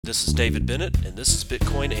This is David Bennett, and this is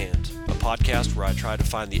Bitcoin a podcast where I try to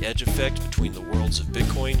find the edge effect between the worlds of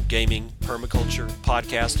Bitcoin, gaming, permaculture,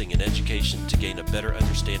 podcasting, and education to gain a better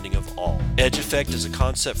understanding of all. Edge effect is a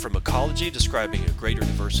concept from ecology describing a greater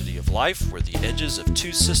diversity of life where the edges of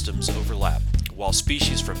two systems overlap. While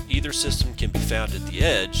species from either system can be found at the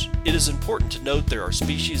edge, it is important to note there are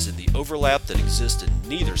species in the overlap that exist in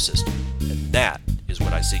neither system, and that is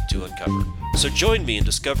what I seek to uncover. So join me in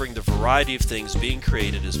discovering the variety of things being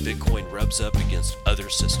created as Bitcoin rubs up against other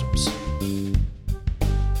systems.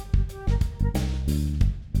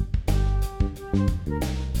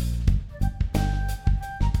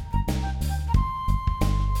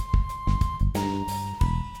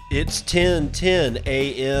 It's 10:10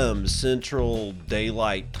 a.m. Central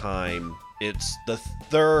Daylight Time. It's the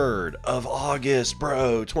 3rd of August,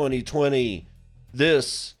 bro, 2020.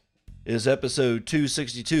 This is episode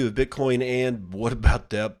 262 of Bitcoin and what about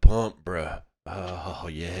that pump, bruh? Oh,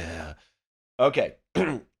 yeah. Okay.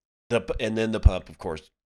 And then the pump, of course,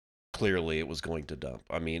 clearly it was going to dump.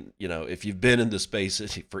 I mean, if you've been in the space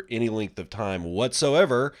for any length of time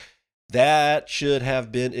whatsoever, that should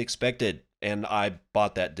have been expected. And I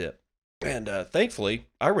bought that dip. And thankfully,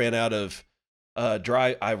 I ran out of I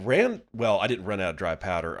didn't run out of dry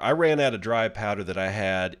powder. I ran out of dry powder that I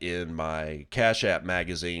had in my Cash App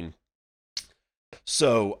magazine.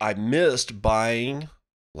 So I missed buying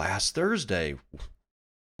last Thursday.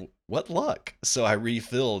 What luck. So I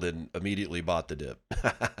refilled and immediately bought the dip.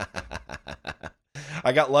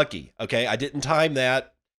 I got lucky. Okay. I didn't time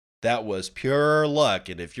that. That was pure luck.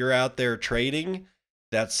 And if you're out there trading,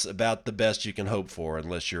 that's about the best you can hope for,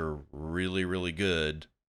 unless you're really, really good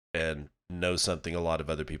and know something a lot of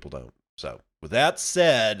other people don't. So with that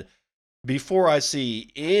said, before I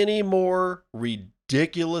see any more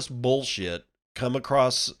ridiculous bullshit come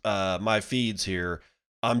across my feeds here,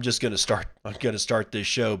 I'm going to start this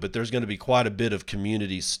show, but there's going to be quite a bit of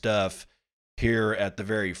community stuff here at the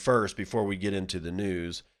very first before we get into the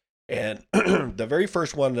news. And the very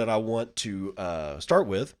first one that I want to start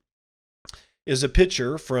with is a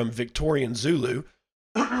picture from Victorian Zulu.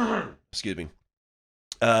 Excuse me.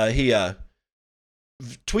 He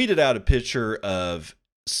tweeted out a picture of,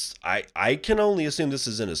 I can only assume this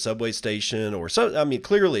is in a subway station or some. I mean,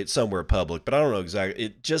 clearly it's somewhere public, but I don't know exactly.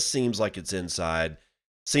 It just seems like it's inside.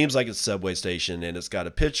 Seems like it's a subway station, and it's got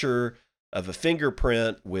a picture of a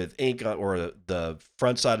fingerprint with ink on, or the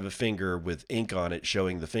front side of a finger with ink on it,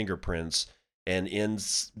 showing the fingerprints, and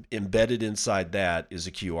embedded inside that is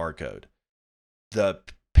a QR code. The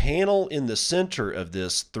panel in the center of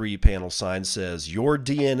this 3-panel sign says, "Your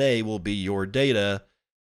DNA will be your data."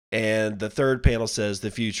 And the third panel says,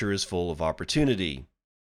 "The future is full of opportunity."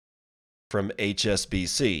 From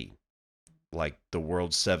HSBC, like the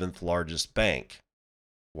world's 7th largest bank.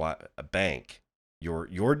 Why a bank? Your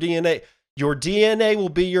DNA will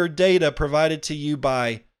be your data provided to you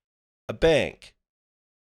by a bank.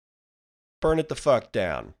 Burn it the fuck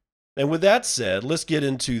down. And with that said, let's get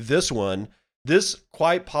into this one. This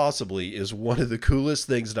quite possibly is one of the coolest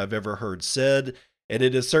things that I've ever heard said, and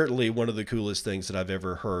it is certainly one of the coolest things that I've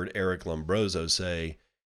ever heard Eric Lombroso say.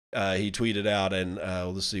 He tweeted out, and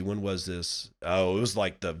let's see, when was this? Oh, it was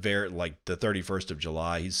like the 31st of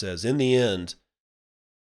July. He says, "In the end,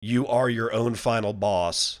 you are your own final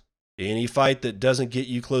boss. Any fight that doesn't get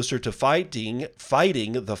you closer to fighting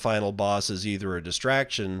the final boss is either a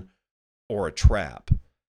distraction or a trap."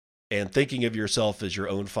 And thinking of yourself as your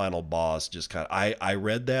own final boss, just kind of, I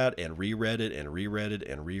read that and reread it and reread it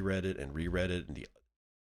and reread it and reread it. And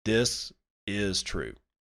this is true.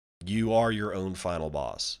 You are your own final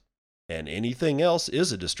boss. And anything else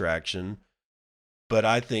is a distraction, but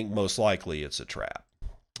I think most likely it's a trap.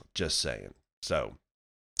 Just saying. So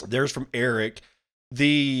there's from Eric.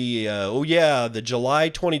 The July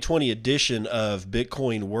 2020 edition of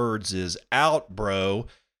Bitcoin Words is out, bro.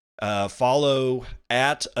 Follow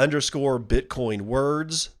at _Bitcoin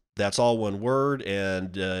Words. That's all one word.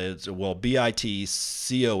 And it's,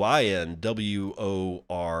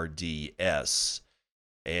 BITCOINWORDS.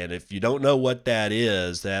 And if you don't know what that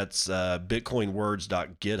is, that's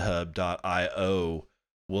bitcoinwords.github.io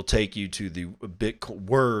will take you to the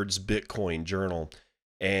Words Bitcoin Journal.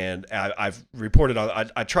 And I've reported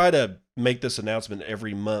on, I try to make this announcement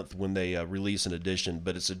every month when they release an edition,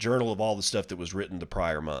 but it's a journal of all the stuff that was written the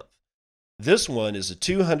prior month. This one is a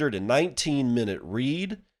 219-minute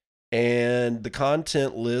read, and the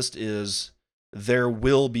content list is "There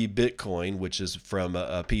Will Be Bitcoin," which is from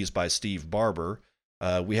a piece by Steve Barber.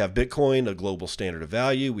 We have Bitcoin, a global standard of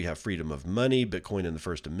value. We have freedom of money, Bitcoin and the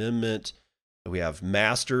First Amendment. We have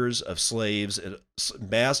masters and slaves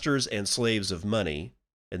of money.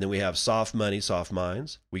 And then we have soft money, soft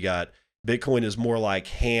minds. We got Bitcoin is more like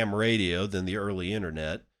ham radio than the early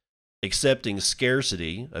internet. Accepting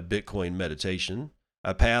scarcity, a Bitcoin meditation.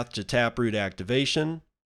 A path to Taproot activation.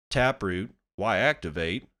 Taproot, why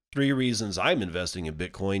activate? 3 reasons I'm investing in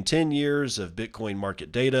Bitcoin. 10 years of Bitcoin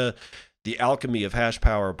market data. The Alchemy of Hash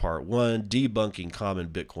Power Part 1. Debunking common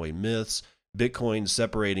Bitcoin myths. Bitcoin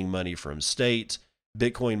separating money from state.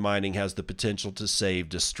 Bitcoin mining has the potential to save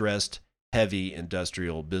distressed heavy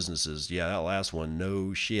industrial businesses. Yeah, that last one,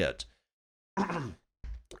 no shit.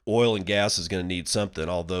 Oil and gas is going to need something,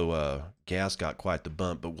 although gas got quite the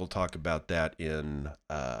bump, but we'll talk about that in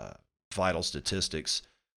vital statistics.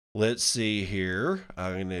 Let's see here.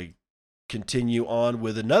 I'm going to continue on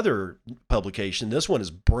with another publication. This one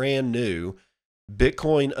is brand new.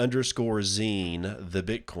 Bitcoin_zine, the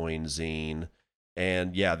Bitcoin zine.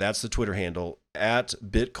 And yeah, that's the Twitter handle, at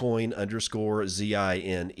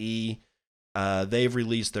Bitcoin_zine. They've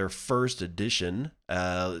released their first edition.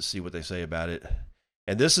 Let's see what they say about it.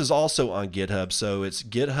 And this is also on GitHub. So it's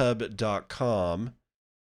github.com.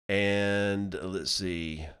 And let's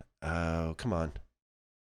see. Oh, come on.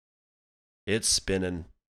 It's spinning.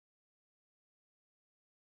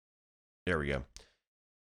 There we go.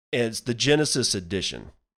 And it's the Genesis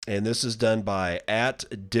edition. And this is done by at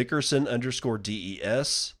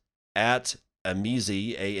Dickerson_DES, at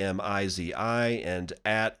Amizi, A-M-I-Z-I, and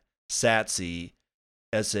at Satsi,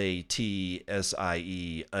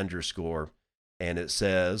 SATSIE_. And it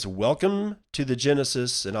says, welcome to the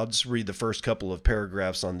Genesis. And I'll just read the first couple of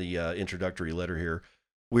paragraphs on the introductory letter here.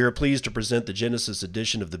 We are pleased to present the Genesis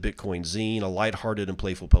edition of the Bitcoin Zine, a lighthearted and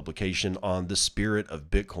playful publication on the spirit of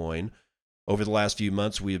Bitcoin. Over the last few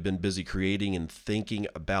months, we have been busy creating and thinking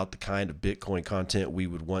about the kind of Bitcoin content we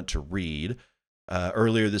would want to read.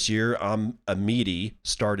 Earlier this year, Amity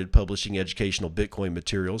started publishing educational Bitcoin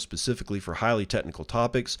materials specifically for highly technical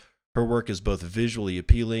topics. Her work is both visually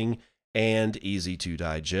appealing and easy to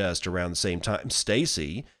digest. Around the same time,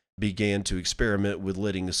 Stacy began to experiment with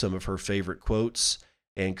letting some of her favorite quotes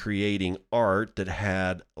and creating art that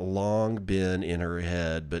had long been in her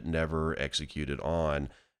head but never executed on.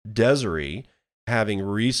 Desiree, having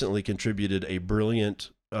recently contributed a brilliant,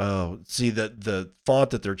 see that the font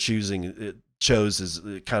that they're choosing, it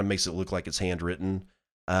kind of makes it look like it's handwritten.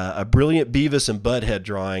 A brilliant Beavis and Butthead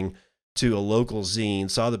drawing to a local zine,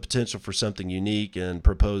 saw the potential for something unique and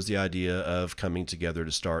proposed the idea of coming together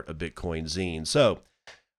to start a Bitcoin zine. So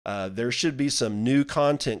there should be some new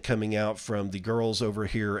content coming out from the girls over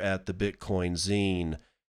here at the Bitcoin zine.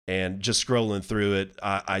 And just scrolling through it,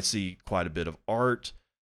 I see quite a bit of art.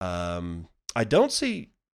 I don't see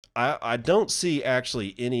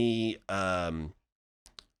actually any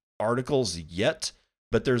articles yet,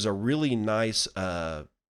 but there's a really nice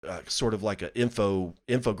sort of like an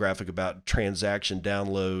infographic about transaction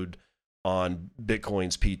download on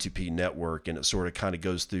Bitcoin's P2P network, and it sort of kind of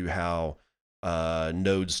goes through how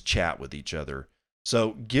nodes chat with each other.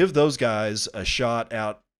 So give those guys a shot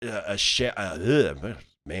out.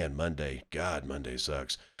 Man, Monday. God, Monday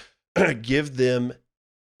sucks. Give them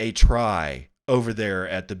a try over there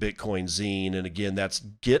at the Bitcoin Zine. And again, that's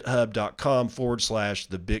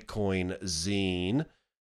github.com/the Bitcoin Zine.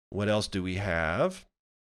 What else do we have?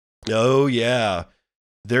 Oh, yeah.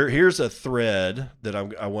 Here's a thread that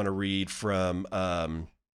I want to read from,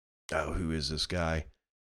 who is this guy?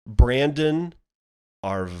 Brandon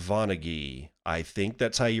Arvanagi. I think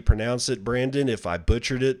that's how you pronounce it, Brandon. If I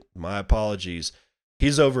butchered it, my apologies.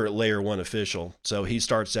 He's over at Layer 1 Official. So he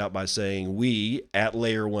starts out by saying, we at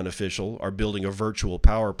Layer 1 Official are building a virtual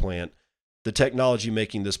power plant. The technology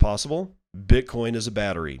making this possible, Bitcoin is a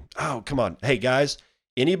battery. Oh, come on. Hey, guys,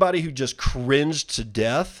 anybody who just cringed to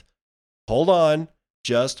death, hold on.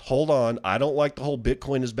 Just hold on. I don't like the whole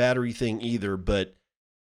Bitcoin is battery thing either, but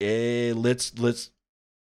let's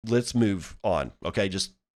move on. Okay,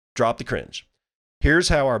 just drop the cringe. Here's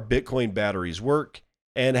how our Bitcoin batteries work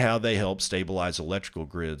and how they help stabilize electrical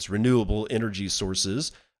grids. Renewable energy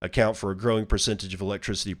sources account for a growing percentage of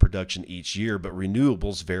electricity production each year, but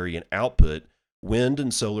renewables vary in output. Wind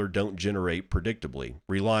and solar don't generate predictably.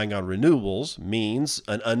 Relying on renewables means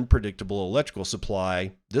an unpredictable electrical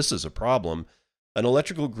supply. This is a problem. An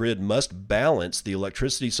electrical grid must balance the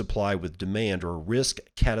electricity supply with demand or risk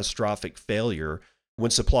catastrophic failure.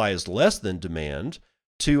 When supply is less than demand,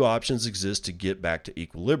 2 options exist to get back to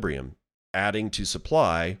equilibrium: adding to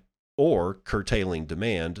supply or curtailing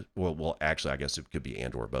demand. Well, actually, I guess it could be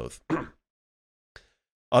and or both.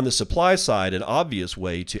 On the supply side, an obvious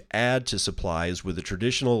way to add to supply is with a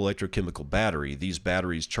traditional electrochemical battery. These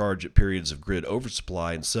batteries charge at periods of grid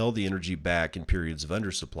oversupply and sell the energy back in periods of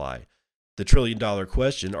undersupply. The trillion-dollar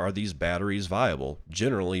question, are these batteries viable?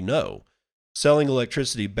 Generally, no. Selling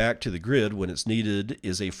electricity back to the grid when it's needed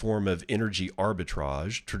is a form of energy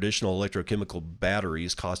arbitrage. Traditional electrochemical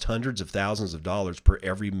batteries cost hundreds of thousands of dollars per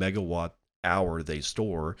every megawatt hour they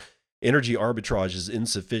store. Energy arbitrage is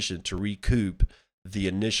insufficient to recoup the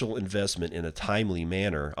initial investment in a timely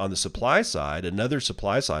manner. On the supply side, another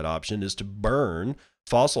supply side option is to burn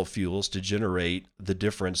fossil fuels to generate the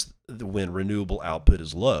difference when renewable output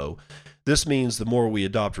is low. This means the more we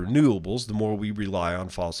adopt renewables, the more we rely on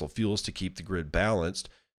fossil fuels to keep the grid balanced.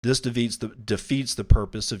 This defeats the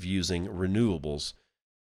purpose of using renewables.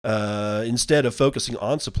 Instead of focusing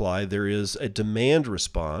on supply, there is a demand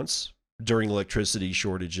response during electricity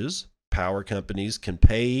shortages. Power companies can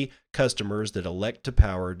pay customers that elect to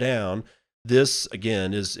power down. This,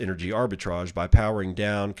 again, is energy arbitrage. By powering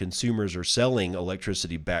down, consumers are selling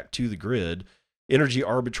electricity back to the grid. Energy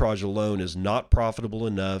arbitrage alone is not profitable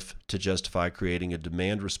enough to justify creating a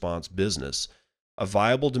demand response business. A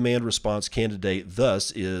viable demand response candidate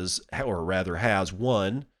thus is, or rather has,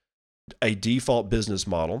 1, a default business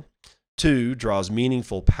model, 2, draws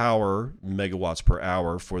meaningful power, megawatts per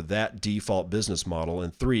hour, for that default business model,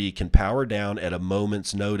 and 3, can power down at a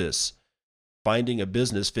moment's notice. Finding a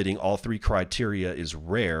business fitting all 3 criteria is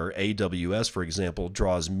rare. AWS, for example,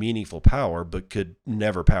 draws meaningful power but could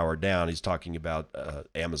never power down. He's talking about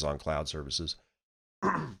Amazon Cloud Services.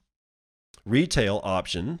 Retail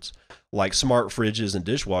options like smart fridges and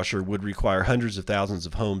dishwasher would require hundreds of thousands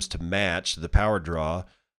of homes to match the power draw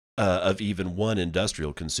of even one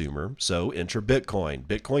industrial consumer. So enter Bitcoin.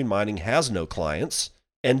 Bitcoin mining has no clients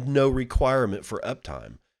and no requirement for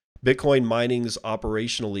uptime. Bitcoin mining's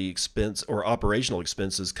operational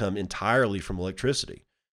expenses come entirely from electricity.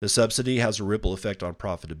 The subsidy has a ripple effect on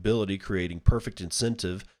profitability, creating perfect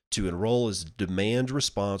incentive to enroll as a demand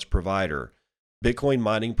response provider. Bitcoin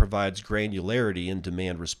mining provides granularity in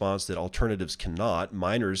demand response that alternatives cannot.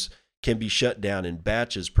 Miners can be shut down in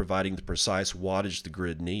batches, providing the precise wattage the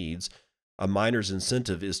grid needs. A miner's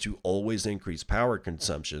incentive is to always increase power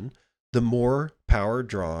consumption. The more power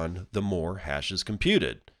drawn, the more hashes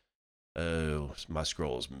computed. Oh, my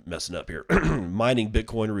scroll is messing up here. Mining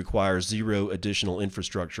Bitcoin requires zero additional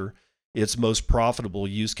infrastructure. Its most profitable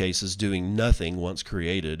use case is doing nothing once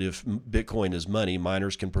created. If Bitcoin is money,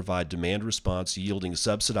 miners can provide demand response, yielding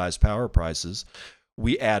subsidized power prices.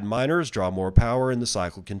 We add miners, draw more power, and the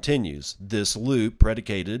cycle continues. This loop,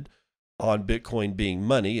 predicated on Bitcoin being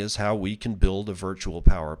money, is how we can build a virtual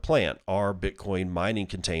power plant. Our Bitcoin mining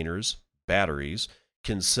containers, batteries,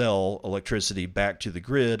 can sell electricity back to the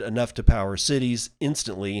grid, enough to power cities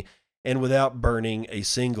instantly and without burning a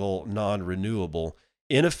single non-renewable.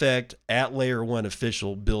 In effect, at Layer 1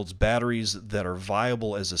 Official builds batteries that are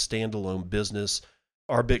viable as a standalone business.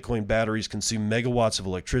 Our Bitcoin batteries consume megawatts of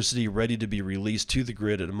electricity ready to be released to the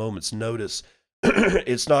grid at a moment's notice.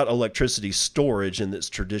 It's not electricity storage in its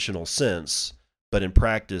traditional sense, but in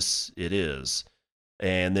practice it is.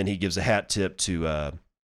 And then he gives a hat tip to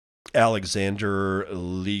Alexander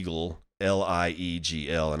Legal,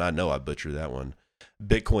 Liegl, and I know I butchered that one.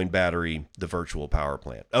 Bitcoin battery, the virtual power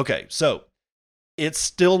plant. Okay, so it's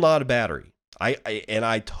still not a battery.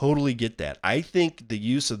 I totally get that. I think the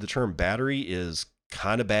use of the term battery is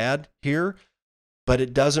kind of bad here, but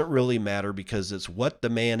it doesn't really matter because it's what the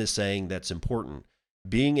man is saying that's important.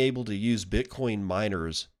 Being able to use Bitcoin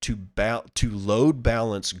miners to load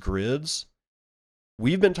balance grids.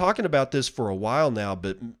 We've been talking about this for a while now,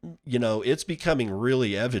 but it's becoming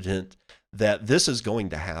really evident that this is going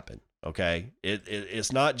to happen. Okay,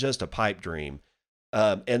 it's not just a pipe dream.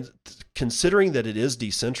 And considering that it is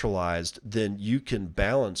decentralized, then you can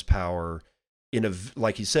balance power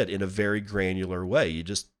like he said, in a very granular way.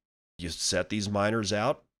 You set these miners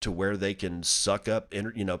out to where they can suck up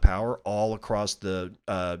power all across the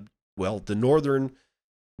northern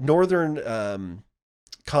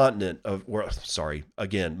continent of,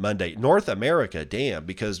 North America. Damn,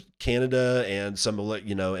 because Canada and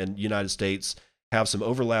and United States have some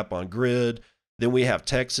overlap on grid. Then we have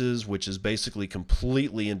Texas, which is basically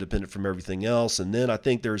completely independent from everything else. And then I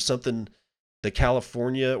think there's something, the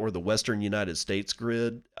California or the Western United States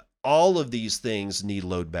grid. All of these things need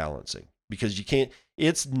load balancing because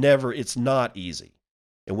it's not easy.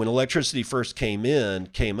 And when electricity first came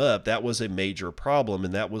up, that was a major problem.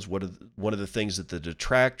 And that was one of the things that the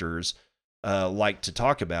detractors like to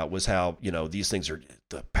talk about, was how, these things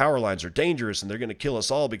the power lines are dangerous and they're going to kill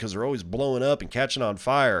us all because they're always blowing up and catching on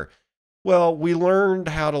fire. Well, we learned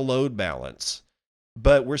how to load balance,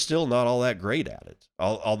 but we're still not all that great at it.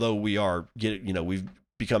 Although we've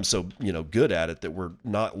become so, good at it that we're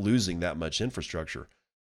not losing that much infrastructure.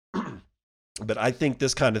 But I think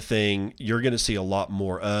this kind of thing you're going to see a lot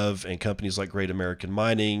more of, and companies like Great American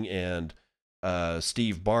Mining and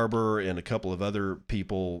Steve Barber and a couple of other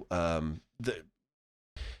people. The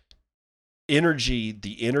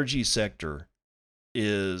energy sector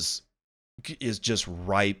is just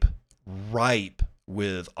ripe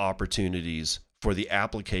with opportunities for the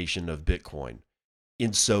application of Bitcoin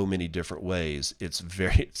in so many different ways. It's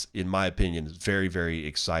in my opinion, it's very, very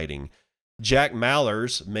exciting. Jack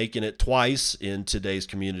Mallers making it twice in today's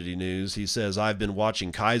community news. He says, I've been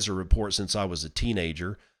watching Kaiser Report since I was a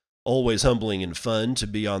teenager. Always humbling and fun to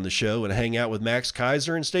be on the show and hang out with Max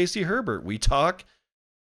Kaiser and Stacy Herbert. We talk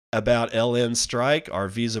about LN Strike, our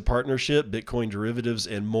Visa partnership, Bitcoin derivatives,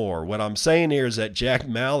 and more. What I'm saying here is that Jack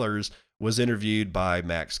Mallers was interviewed by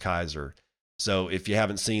Max Kaiser. So if you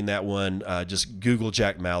haven't seen that one, just Google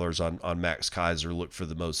Jack Mallers on Max Kaiser. Look for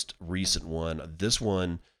the most recent one. This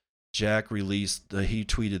one, Jack released, he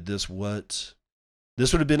tweeted this,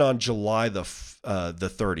 this would have been on July the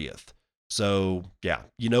 30th. So yeah,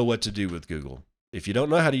 you know what to do with Google. If you don't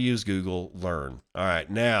know how to use Google, learn. All right,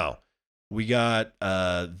 now we got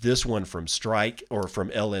this one from Strike, or from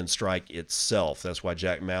LN Strike itself. That's why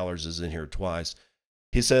Jack Mallers is in here twice.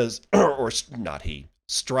 He says, or not he,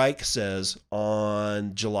 Strike says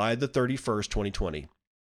on July the 31st, 2020,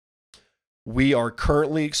 we are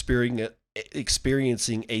currently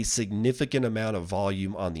experiencing a significant amount of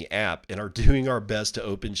volume on the app and are doing our best to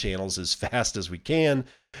open channels as fast as we can.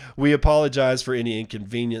 We apologize for any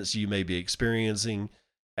inconvenience you may be experiencing.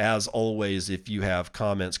 As always, if you have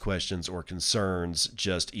comments, questions, or concerns,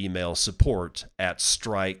 just email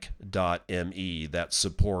support@strike.me. That's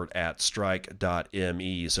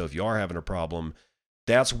support@strike.me. So if you are having a problem,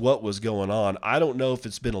 that's what was going on. I don't know if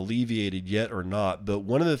it's been alleviated yet or not, but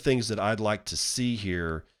one of the things that I'd like to see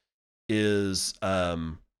here is,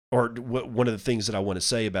 one of the things that I want to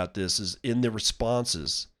say about this is in the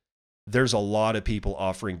responses, there's a lot of people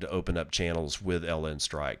offering to open up channels with LN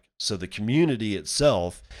Strike. So the community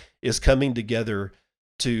itself is coming together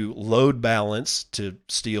to load balance, to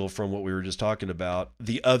steal from what we were just talking about,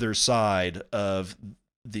 the other side of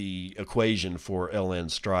the equation for LN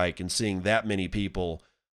Strike, and seeing that many people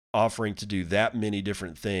offering to do that many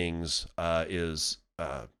different things is,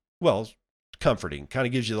 comforting. Kind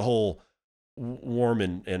of gives you the whole warm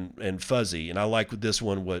and fuzzy. And I like with this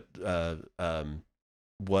one what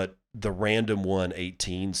the random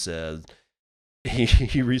 118 said.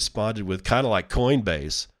 He responded with kind of like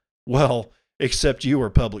Coinbase. Well, except you are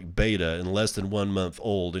public beta and less than 1 month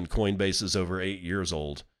old, and Coinbase is over 8 years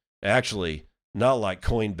old. Actually, not like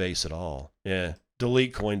Coinbase at all. Yeah,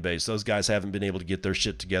 delete Coinbase. Those guys haven't been able to get their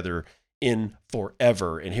shit together in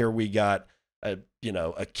forever. And here we got a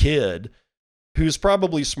kid who's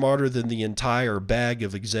probably smarter than the entire bag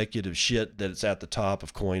of executive shit that's at the top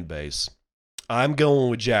of Coinbase. I'm going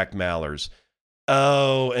with Jack Mallers.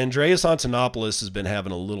 Oh, Andreas Antonopoulos has been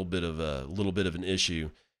having a little bit of an issue.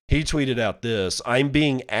 He tweeted out this: I'm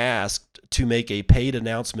being asked to make a paid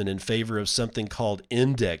announcement in favor of something called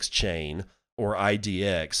Index Chain, or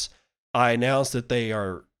IDX. I announced that they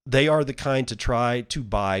are the kind to try to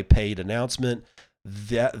buy paid announcement.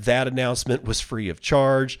 That announcement was free of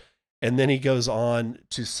charge. And then he goes on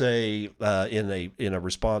to say, in a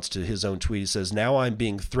response to his own tweet, he says, now I'm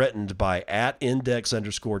being threatened by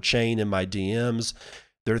 @index_chain in my DMs.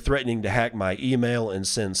 They're threatening to hack my email and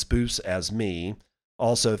send spoofs as me,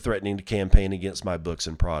 also threatening to campaign against my books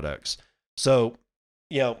and products. So,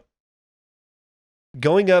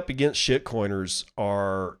 going up against shitcoiners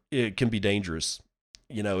it can be dangerous.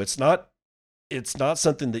 It's not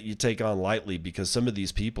something that you take on lightly, because some of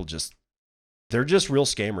these people they're just real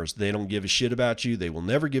scammers. They don't give a shit about you. They will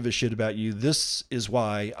never give a shit about you. This is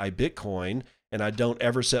why I Bitcoin, and I don't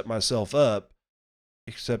ever set myself up,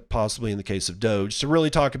 except possibly in the case of Doge, to really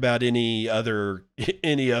talk about any other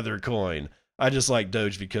coin. I just like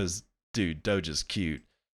Doge because, dude, Doge is cute.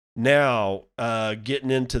 Now, getting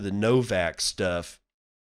into the Novak stuff,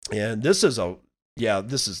 and this is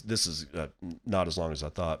not as long as I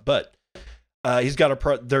thought, but he's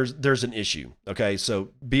got there's an issue. Okay,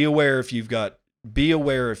 so be aware if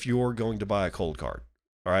you're going to buy a cold card.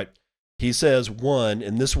 All right. He says, one,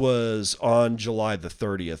 and this was on July the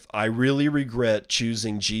 30th, I really regret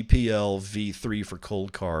choosing GPL v3 for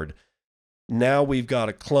cold card. Now we've got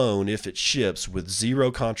a clone if it ships with zero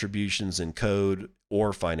contributions in code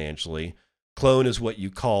or financially. Clone is what you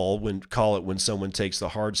call it when someone takes the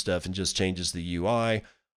hard stuff and just changes the UI.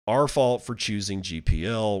 Our fault for choosing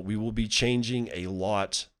GPL. We will be changing a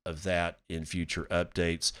lot of that in future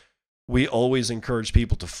updates. We always encourage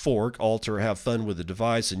people to fork, alter, have fun with the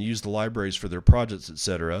device, and use the libraries for their projects,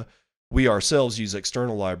 etc. We ourselves use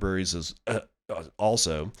external libraries as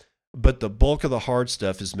also, but the bulk of the hard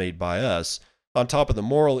stuff is made by us. On top of the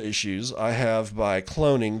moral issues I have by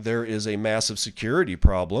cloning, there is a massive security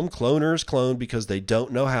problem. Cloners clone because they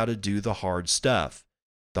don't know how to do the hard stuff.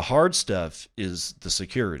 The hard stuff is the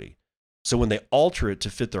security. So when they alter it to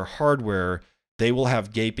fit their hardware, they will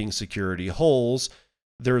have gaping security holes.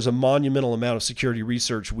 There's a monumental amount of security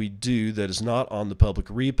research we do that is not on the public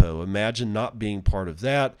repo. Imagine not being part of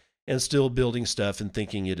that and still building stuff and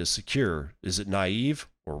thinking it is secure. Is it naive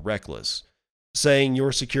or reckless? Saying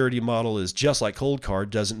your security model is just like Cold Card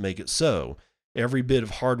doesn't make it so. Every bit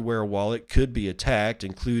of hardware wallet could be attacked,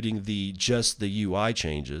 including just the UI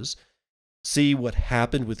changes. See what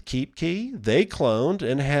happened with KeepKey? They cloned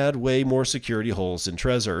and had way more security holes than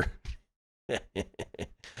Trezor.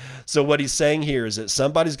 So what he's saying here is that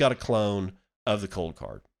somebody's got a clone of the Cold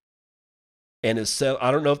Card. And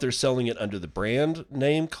I don't know if they're selling it under the brand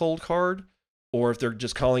name Cold Card or if they're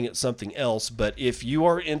just calling it something else. But if you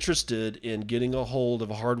are interested in getting a hold of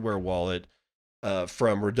a hardware wallet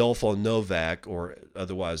from Rodolfo Novak, or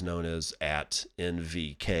otherwise known as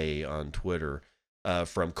 @NVK on Twitter,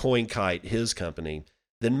 from CoinKite, his company,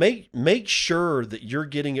 then make sure that you're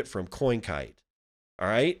getting it from CoinKite. All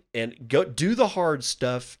right. And go do the hard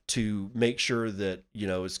stuff to make sure that,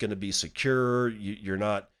 it's going to be secure. You're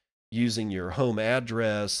not using your home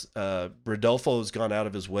address. Rodolfo has gone out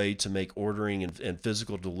of his way to make ordering and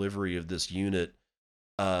physical delivery of this unit.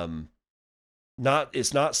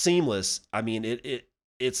 It's not seamless. I mean,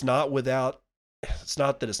 it's not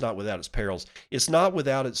that it's not without its perils. It's not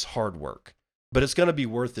without its hard work, but it's going to be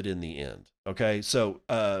worth it in the end. Okay. So,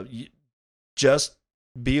 just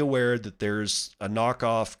be aware that there's a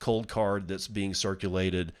knockoff Cold Card that's being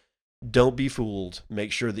circulated. Don't be fooled.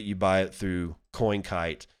 Make sure that you buy it through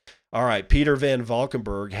CoinKite. All right, Peter Van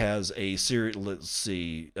Valkenburg has a series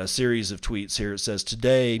of tweets here. It says,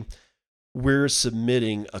 today we're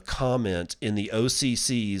submitting a comment in the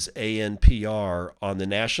OCC's ANPR on the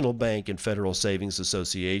National Bank and Federal Savings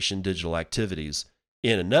Association digital activities.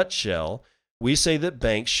 In a nutshell, we say that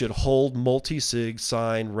banks should hold multi-sig,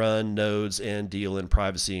 sign, run nodes, and deal in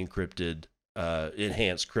privacy encrypted,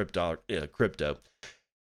 enhanced crypto.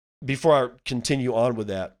 Before I continue on with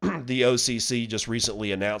that, the OCC just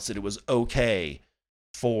recently announced that it was okay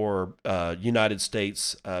for United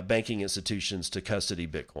States banking institutions to custody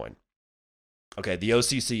Bitcoin. Okay, the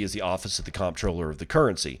OCC is the Office of the Comptroller of the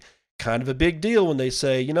Currency. Kind of a big deal when they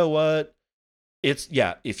say, you know what?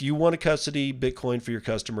 If you want to custody Bitcoin for your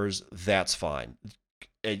customers, that's fine.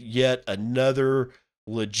 Yet another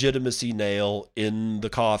legitimacy nail in the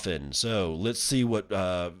coffin. So let's see what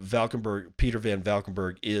Peter Van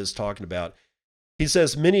Valkenburg is talking about. He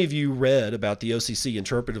says, many of you read about the OCC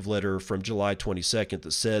interpretive letter from July 22nd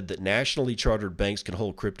that said that nationally chartered banks can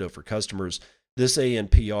hold crypto for customers. This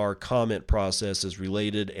ANPR comment process is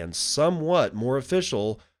related and somewhat more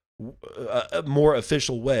official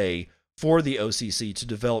way for the OCC to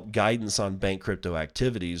develop guidance on bank crypto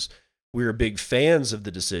activities. We are big fans of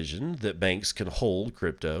the decision that banks can hold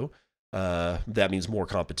crypto. That means more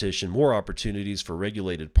competition, more opportunities for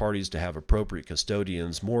regulated parties to have appropriate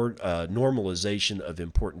custodians, more normalization of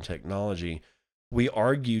important technology. We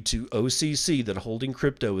argue to OCC that holding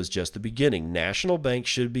crypto is just the beginning. National banks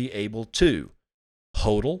should be able to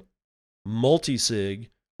HODL, multi-sig,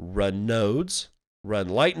 run nodes, run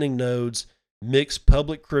lightning nodes, mix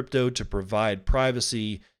public crypto to provide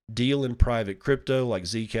privacy, deal in private crypto like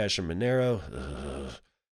Zcash and Monero,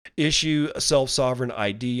 issue a self-sovereign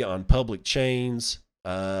ID on public chains.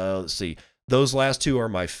 Let's see. Those last two are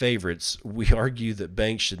my favorites. We argue that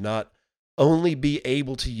banks should not only be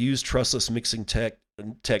able to use trustless mixing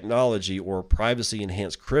technology or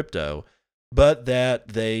privacy-enhanced crypto, but that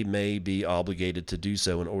they may be obligated to do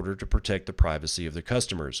so in order to protect the privacy of their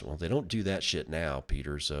customers. Well, they don't do that shit now,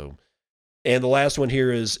 Peter, so... And the last one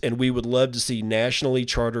here is, and we would love to see nationally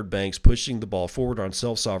chartered banks pushing the ball forward on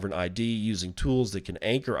self-sovereign ID using tools that can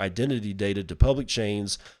anchor identity data to public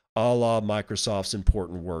chains, a la Microsoft's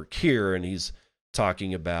important work here. And he's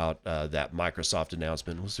talking about that Microsoft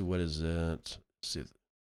announcement. Let's see, what is it? Let's see.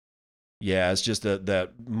 Yeah, it's just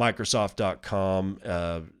that Microsoft.com,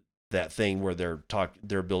 that thing where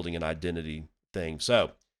they're building an identity thing.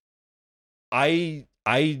 So I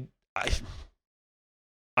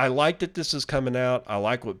like that this is coming out. I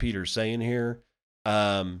like what Peter's saying here.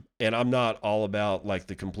 And I'm not all about like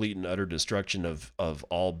the complete and utter destruction of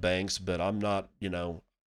all banks, but I'm not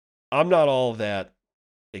all that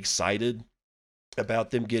excited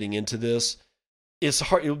about them getting into this. It's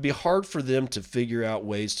hard. It would be hard for them to figure out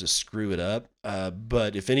ways to screw it up.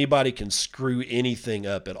 But if anybody can screw anything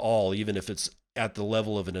up at all, even if it's at the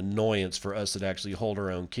level of an annoyance for us that actually hold our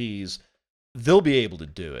own keys, they'll be able to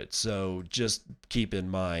do it. So just keep in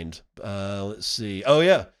mind. Let's see. Oh,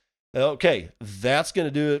 yeah. Okay. That's going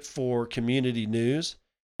to do it for community news.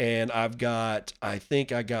 And I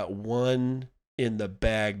think I got one in the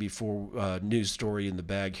bag before, news story in the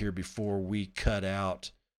bag here before we cut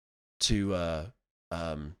out to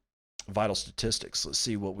vital statistics. Let's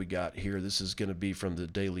see what we got here. This is going to be from the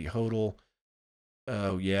Daily Hodl.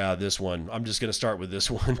 Oh, yeah, this one. I'm just going to start with this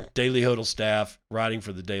one. Daily Hodl staff writing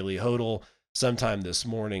for the Daily Hodl sometime this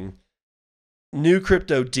morning. New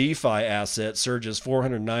crypto DeFi asset surges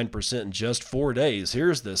 409% in just 4 days.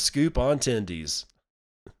 Here's the scoop on Tendies.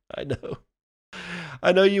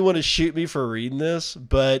 I know you want to shoot me for reading this,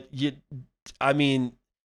 but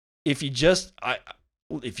if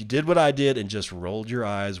you did what I did and just rolled your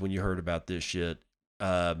eyes when you heard about this shit,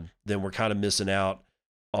 then we're kind of missing out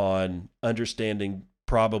on understanding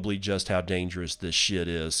probably just how dangerous this shit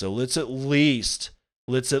is. So let's at least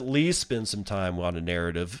spend some time on a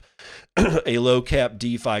narrative. A low cap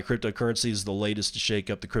DeFi cryptocurrency is the latest to shake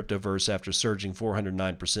up the cryptoverse after surging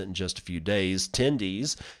 409% in just a few days.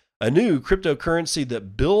 Tendies, a new cryptocurrency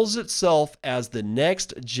that bills itself as the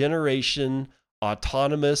next generation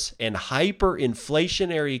autonomous and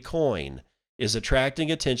hyperinflationary coin, is attracting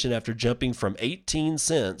attention after jumping from 18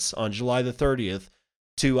 cents on July the 30th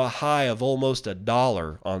to a high of almost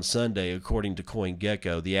 $1 on Sunday, according to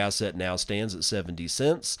CoinGecko. The asset now stands at 70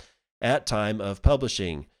 cents at time of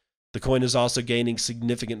publishing. The coin is also gaining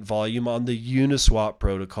significant volume on the Uniswap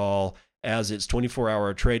protocol as its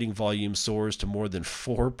 24-hour trading volume soars to more than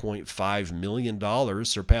 $4.5 million,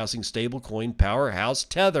 surpassing stablecoin powerhouse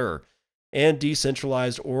Tether and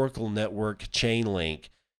decentralized Oracle network Chainlink.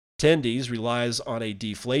 Tendies relies on a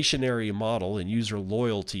deflationary model and user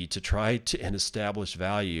loyalty to try and establish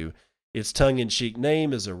value. Its tongue-in-cheek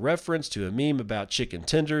name is a reference to a meme about chicken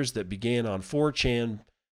tenders that began on 4chan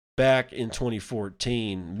back in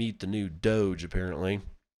 2014. Meet the new Doge, apparently.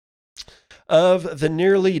 Of the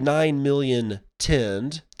nearly 9 million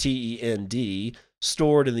TEND, T-E-N-D,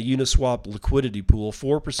 stored in the Uniswap liquidity pool,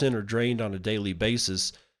 4% are drained on a daily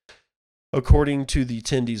basis. According to the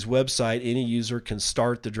Tendies website, any user can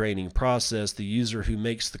start the draining process. The user who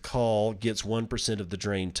makes the call gets 1% of the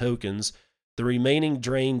drained tokens. The remaining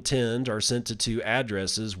drained TEND are sent to two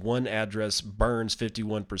addresses. One address burns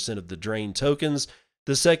 51% of the drained tokens.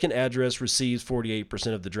 The second address receives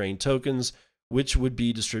 48% of the drained tokens, which would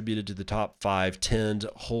be distributed to the top 5 TEND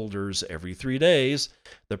holders every 3 days.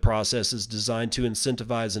 The process is designed to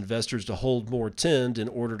incentivize investors to hold more TEND in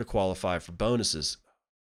order to qualify for bonuses.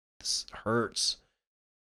 This hurts.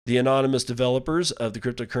 The anonymous developers of the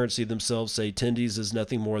cryptocurrency themselves say Tendies is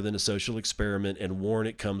nothing more than a social experiment and warn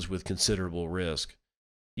it comes with considerable risk.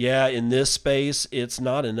 Yeah, in this space, it's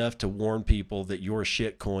not enough to warn people that your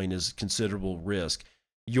shitcoin is considerable risk.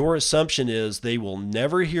 Your assumption is they will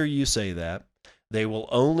never hear you say that. They will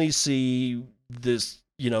only see this,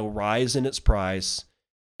 rise in its price,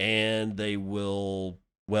 and they will,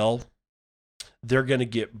 they're going to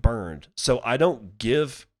get burned. So I don't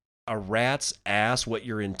give a rat's ass what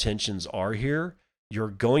your intentions are here. You're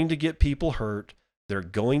going to get people hurt. They're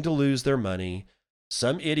going to lose their money.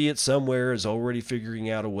 Some idiot somewhere is already figuring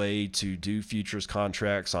out a way to do futures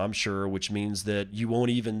contracts, I'm sure, which means that you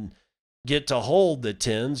won't even get to hold the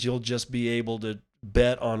tens. You'll just be able to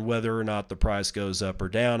bet on whether or not the price goes up or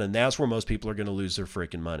down, and that's where most people are going to lose their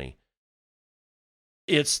freaking money.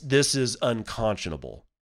 This is unconscionable.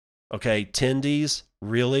 Okay, Tendies,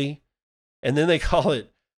 really? And then they call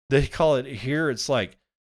it here, it's like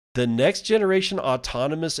the next generation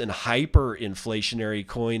autonomous and hyperinflationary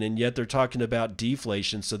coin, and yet they're talking about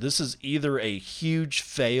deflation. So this is either a huge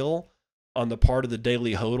fail on the part of the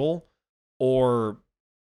Daily Hodl or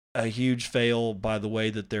a huge fail by the way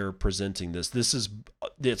that they're presenting this.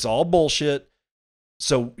 It's all bullshit.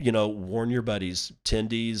 So, warn your buddies.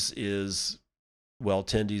 Tendies is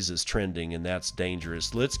trending, and that's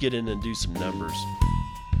dangerous. Let's get in and do some numbers.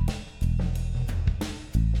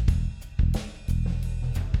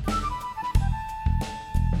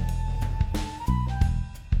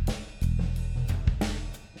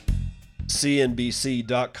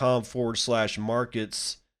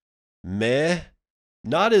 CNBC.com/markets. Meh.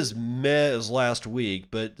 Not as meh as last week,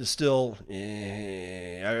 but still,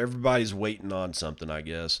 everybody's waiting on something, I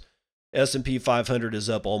guess. S&P 500 is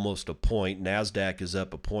up almost a point. NASDAQ is up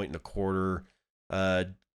 1.25 points.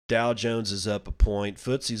 Dow Jones is up a point.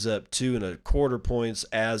 FTSE's up 2.25 points,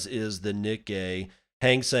 as is the Nikkei.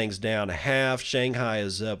 Hang Seng's down a half. Shanghai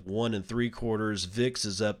is up 1.75. VIX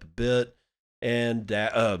is up a bit. And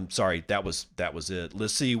that was it.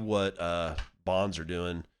 Let's see what bonds are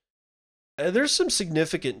doing. There's some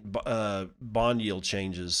significant bond yield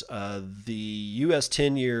changes. The U.S.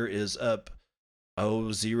 10-year is up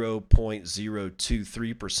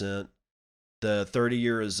 0.023%. The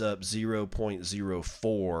 30-year is up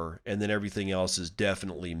 0.04, and then everything else is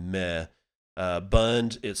definitely meh.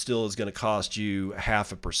 Bund, it still is going to cost you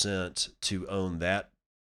 0.5% to own that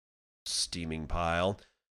steaming pile.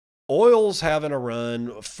 Oil's having a run,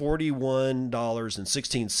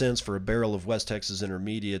 $41.16 for a barrel of West Texas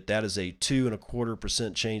Intermediate. That is a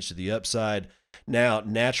 2.25% change to the upside. Now,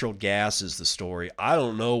 natural gas is the story. I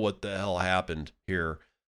don't know what the hell happened here,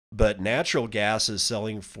 but natural gas is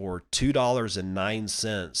selling for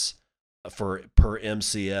 $2.09 per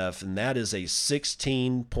MCF, and that is a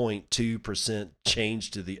 16.2%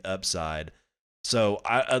 change to the upside. So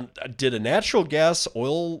I did a natural gas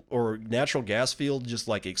oil or natural gas field just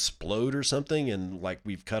like explode or something, and like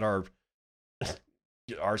we've cut our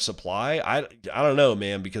supply. I don't know,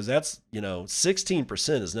 man, because that's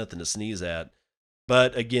 16% is nothing to sneeze at.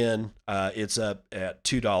 But again, it's up at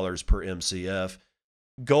 $2 per MCF.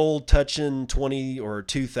 Gold touching 20 or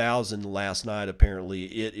 2,000 last night. Apparently,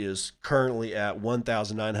 it is currently at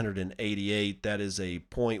 1,988. That is a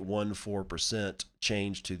 0.14%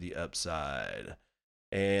 change to the upside.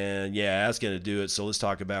 And yeah, that's going to do it. So let's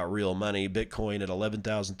talk about real money. Bitcoin at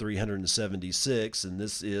 11,376, and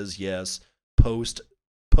this is, yes, post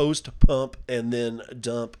pump and then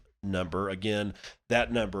dump number. Again,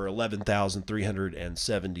 that number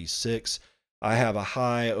 11,376. I have a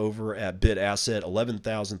high over at Bit Asset,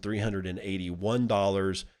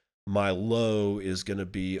 $11,381. My low is going to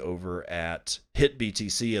be over at Hit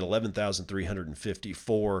BTC at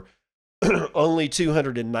 11,354. Only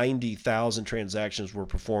 290,000 transactions were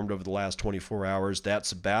performed over the last 24 hours.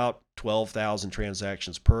 That's about 12,000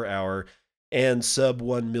 transactions per hour, and sub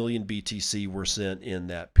 1 million BTC were sent in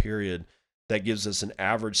that period. That gives us an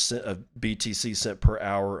average of BTC sent per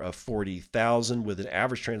hour of 40,000 with an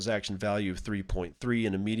average transaction value of 3.3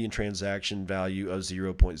 and a median transaction value of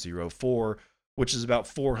 0.04, which is about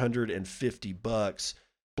 $450.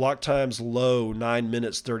 Block times low, 9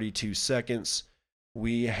 minutes, 32 seconds.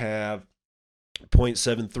 We have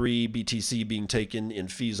 0.73 BTC being taken in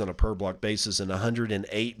fees on a per block basis and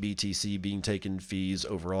 108 BTC being taken in fees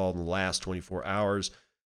overall in the last 24 hours.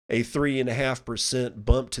 A 3.5%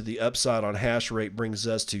 bump to the upside on hash rate brings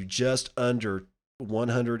us to just under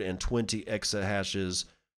 120 exahashes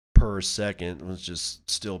per second, which is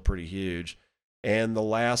still pretty huge. And the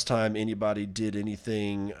last time anybody did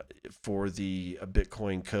anything for the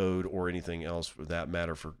Bitcoin code or anything else for that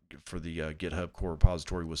matter for the GitHub core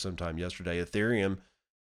repository was sometime yesterday. Ethereum,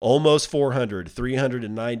 almost 400,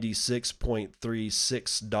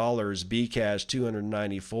 $396.36. Bcash,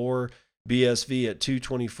 $294. BSV at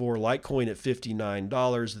 $224, Litecoin at $59,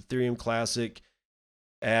 Ethereum Classic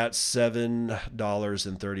at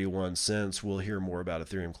 $7.31. We'll hear more about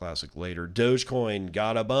Ethereum Classic later. Dogecoin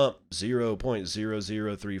got a bump,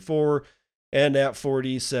 0.0034, and at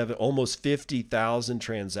 47, almost 50,000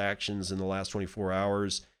 transactions in the last 24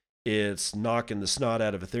 hours. It's knocking the snot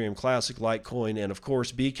out of Ethereum Classic, Litecoin, and of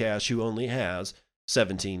course Bcash, who only has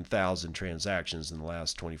 17,000 transactions in the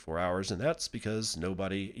last 24 hours, and that's because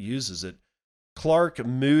nobody uses it. Clark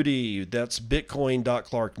Moody, that's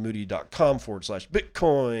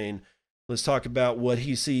bitcoin.clarkmoody.com/Bitcoin. Let's talk about what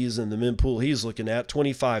he sees in the mempool he's looking at.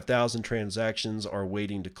 25,000 transactions are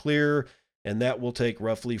waiting to clear, and that will take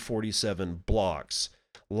roughly 47 blocks.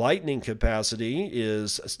 Lightning capacity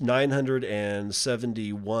is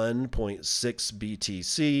 971.6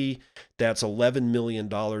 BTC. That's $11 million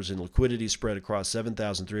in liquidity spread across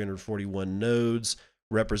 7,341 nodes,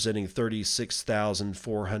 representing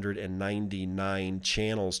 36,499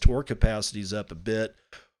 channels. Tor capacity is up a bit,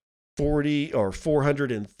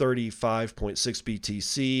 435.6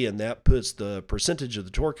 BTC, and that puts the percentage of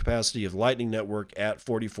the Tor capacity of Lightning Network at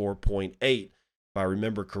 44.8. If I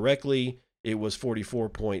remember correctly, it was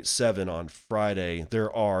 44.7 on Friday.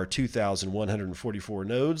 There are 2,144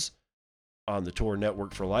 nodes on the Tor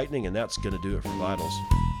network for Lightning, and that's going to do it for Vitals.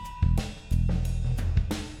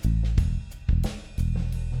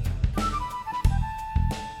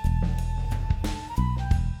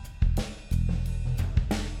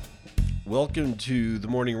 Welcome to the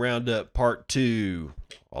Morning Roundup Part 2,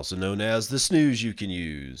 also known as the snooze you can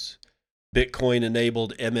use.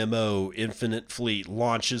 Bitcoin-enabled MMO Infinite Fleet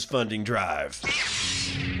launches funding drive.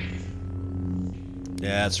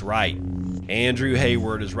 That's right. Andrew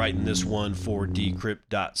Hayward is writing this one for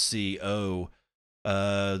Decrypt.co.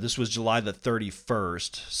 This was July the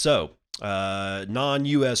 31st. So,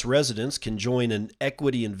 non-U.S. residents can join an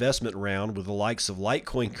equity investment round with the likes of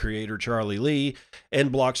Litecoin creator Charlie Lee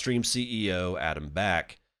and Blockstream CEO Adam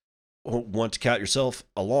Back. want to count yourself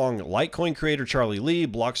along, Litecoin creator Charlie Lee,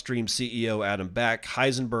 Blockstream CEO Adam Back,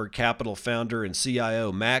 Heisenberg Capital founder and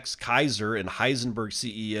CIO Max Kaiser, and Heisenberg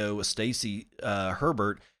CEO Stacy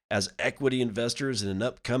Herbert as equity investors in an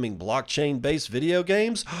upcoming blockchain-based video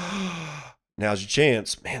games. Now's your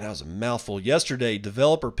chance. Man, that was a mouthful. Yesterday,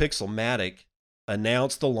 developer Pixelmatic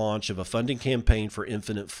announced the launch of a funding campaign for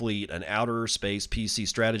Infinite Fleet, an outer space PC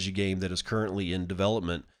strategy game that is currently in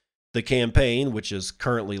development. The campaign, which is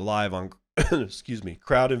currently live on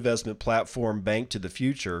crowd investment platform Bank to the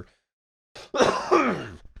Future,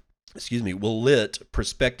 will let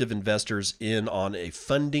prospective investors in on a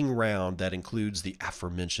funding round that includes the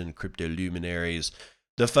aforementioned crypto luminaries.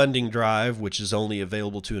 The funding drive, which is only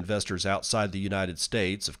available to investors outside the United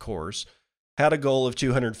States, of course, had a goal of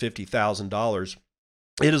 $250,000.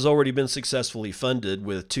 It has already been successfully funded,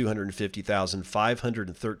 with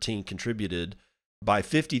 $250,513 contributed by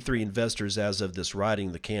 53 investors as of this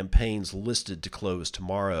writing. The campaign's listed to close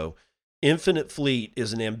tomorrow. Infinite Fleet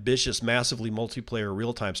is an ambitious, massively multiplayer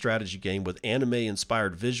real-time strategy game with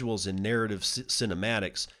anime-inspired visuals and narrative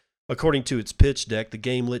cinematics. According to its pitch deck, the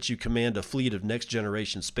game lets you command a fleet of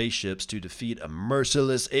next-generation spaceships to defeat a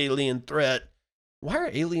merciless alien threat. Why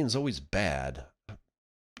are aliens always bad?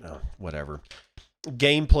 Oh, whatever.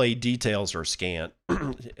 Gameplay details are scant.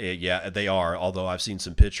 Yeah, they are, although I've seen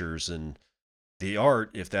some pictures, and the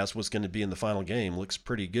art, if that's what's going to be in the final game, looks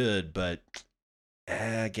pretty good, but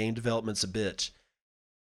game development's a bitch.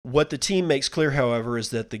 What the team makes clear, however, is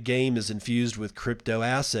that the game is infused with crypto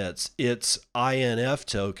assets. Its INF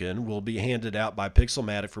token will be handed out by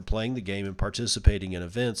Pixelmatic for playing the game and participating in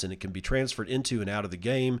events, and it can be transferred into and out of the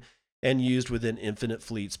game and used within Infinite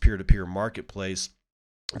Fleet's peer-to-peer marketplace.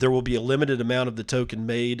 There will be a limited amount of the token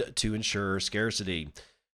made to ensure scarcity.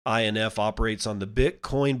 INF operates on the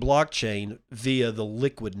Bitcoin blockchain via the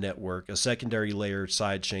Liquid network, a secondary layer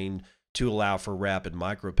sidechain to allow for rapid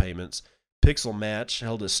micropayments. Pixel Match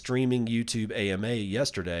held a streaming YouTube AMA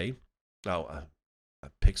yesterday. A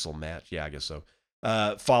Pixel Match, yeah, I guess so.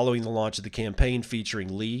 Following the launch of the campaign,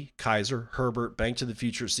 featuring Lee, Kaiser, Herbert, Bank to the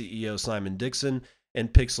Future CEO Simon Dixon,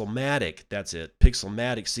 and Pixelmatic, that's it,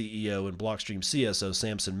 Pixelmatic CEO and Blockstream CSO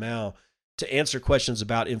Samson Mao, to answer questions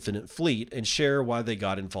about Infinite Fleet and share why they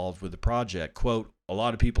got involved with the project. Quote, a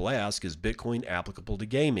lot of people ask, is Bitcoin applicable to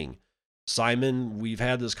gaming? Simon, we've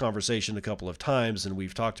had this conversation a couple of times, and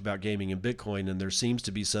we've talked about gaming and Bitcoin, and there seems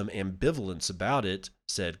to be some ambivalence about it,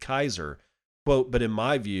 said Kaiser. Quote, but in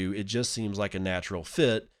my view, it just seems like a natural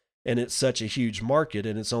fit, and it's such a huge market,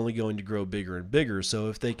 and it's only going to grow bigger and bigger. So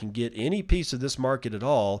if they can get any piece of this market at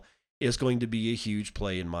all, it's going to be a huge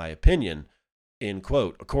play, in my opinion. End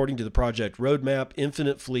quote. According to the project roadmap,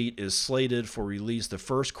 Infinite Fleet is slated for release the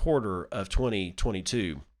first quarter of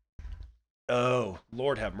 2022. Oh,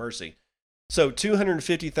 Lord have mercy. So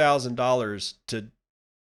 $250,000 to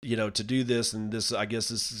do this, and this, I guess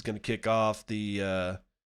this is going to kick off the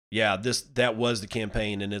that was the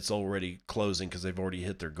campaign, and it's already closing because they've already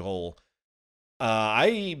hit their goal.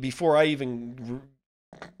 Before I even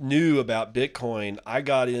knew about Bitcoin, I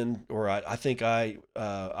got in, or I think I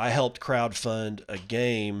helped crowdfund a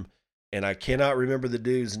game, and I cannot remember the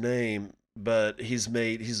dude's name, but he's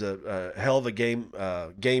a hell of a game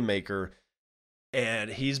maker, and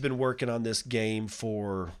he's been working on this game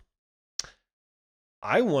for,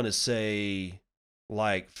 I want to say,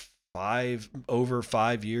 like over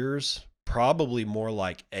 5 years, probably more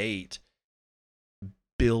like 8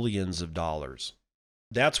 billions of dollars.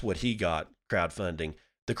 That's what he got crowdfunding.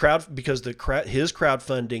 Because his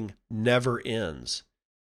crowdfunding never ends.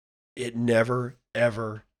 It never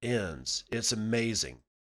ever ends. It's amazing.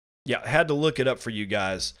 Yeah, I had to look it up for you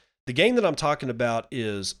guys. The game that I'm talking about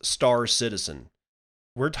is Star Citizen.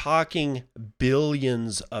 We're talking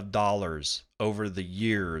billions of dollars over the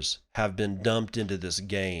years have been dumped into this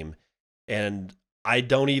game. And I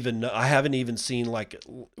haven't even seen like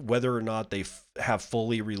whether or not they have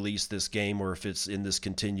fully released this game or if it's in this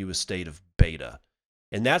continuous state of beta.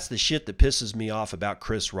 And that's the shit that pisses me off about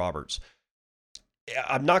Chris Roberts.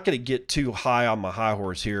 I'm not going to get too high on my high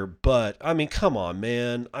horse here, but I mean, come on,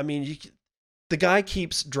 man. I mean, the guy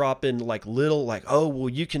keeps dropping like little, like, oh, well,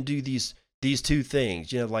 you can do these two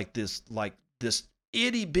things, like this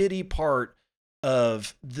itty bitty part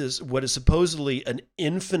of this, what is supposedly an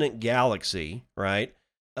infinite galaxy, right?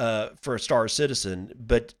 For a Star Citizen,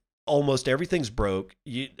 but almost everything's broke.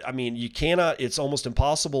 You cannot, it's almost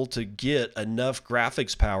impossible to get enough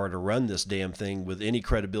graphics power to run this damn thing with any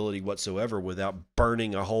credibility whatsoever without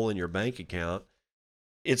burning a hole in your bank account.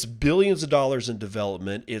 It's billions of dollars in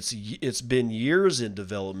development. It's been years in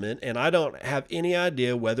development, and I don't have any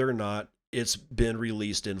idea whether or not it's been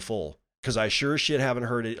released in full. because I sure shit haven't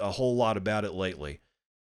heard a whole lot about it lately.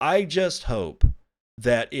 I just hope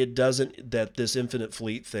that that this infinite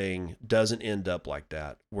fleet thing doesn't end up like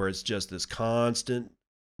that, where it's just this constant,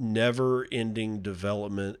 never ending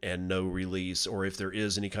development and no release. Or if there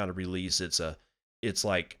is any kind of release, it's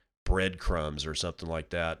like breadcrumbs or something like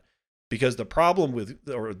that. Because the problem with,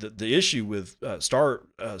 or the issue with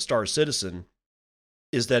Star Citizen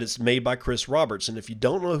is that it's made by Chris Roberts. And if you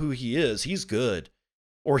don't know who he is, he's good.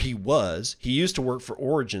 Or he was. He used to work for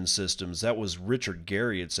Origin Systems. That was Richard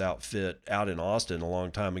Garriott's outfit out in Austin a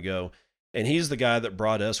long time ago. And he's the guy that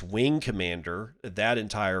brought us Wing Commander, that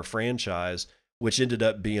entire franchise, which ended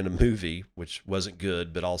up being a movie, which wasn't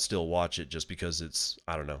good, but I'll still watch it just because it's,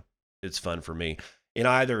 I don't know, it's fun for me. In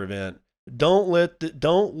either event, don't let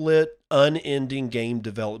unending game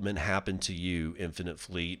development happen to you, Infinite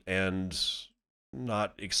Fleet. And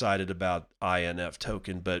not excited about INF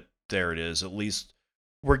token, but there it is. At least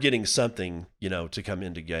we're getting something, to come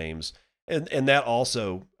into games. And that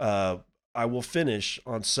also, I will finish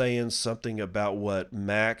on saying something about what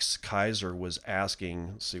Max Kaiser was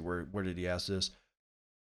asking. Let's see, where did he ask this?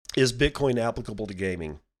 Is Bitcoin applicable to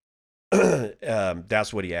gaming?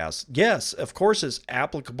 That's what he asked. Yes, of course it's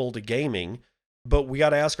applicable to gaming, but we got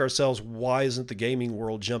to ask ourselves, why isn't the gaming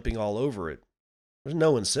world jumping all over it? There's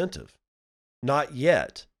no incentive. Not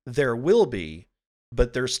yet. There will be,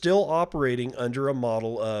 but they're still operating under a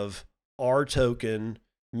model of our token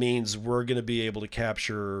means we're going to be able to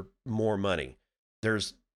capture more money.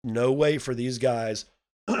 There's no way for these guys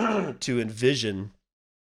to envision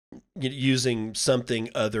using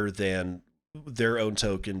something other than their own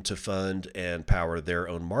token to fund and power their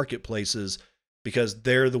own marketplaces, because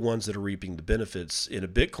they're the ones that are reaping the benefits. In a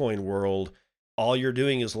Bitcoin world, all you're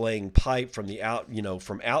doing is laying pipe from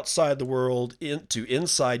from outside the world into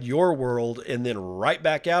inside your world and then right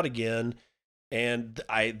back out again. And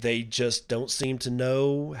they just don't seem to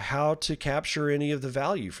know how to capture any of the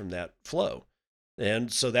value from that flow. And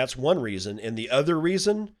so that's one reason. And the other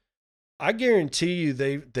reason, I guarantee you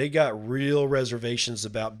they got real reservations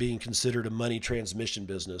about being considered a money transmission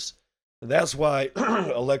business. And that's why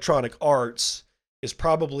Electronic Arts is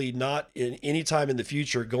probably not in any time in the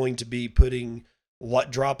future going to be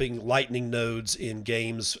dropping lightning nodes in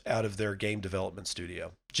games out of their game development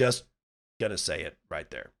studio. Just gonna say it right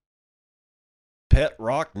there. Pet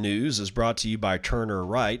Rock News is brought to you by Turner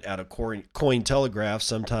Wright out of Cointelegraph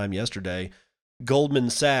sometime yesterday.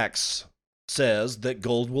 Goldman Sachs says that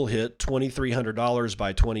gold will hit $2,300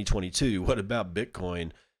 by 2022. What about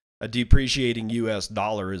Bitcoin? A depreciating U.S.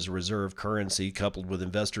 dollar as a reserve currency, coupled with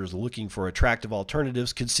investors looking for attractive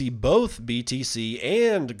alternatives, could see both BTC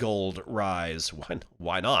and gold rise.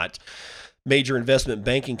 Why not? Major investment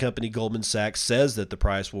banking company Goldman Sachs says that the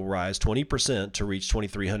price will rise 20% to reach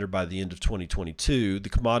 $2,300 by the end of 2022. The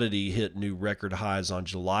commodity hit new record highs on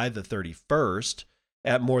July the 31st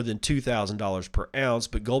at more than $2,000 per ounce,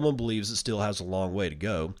 but Goldman believes it still has a long way to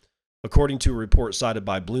go. According to a report cited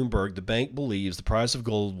by Bloomberg, the bank believes the price of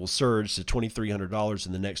gold will surge to $2,300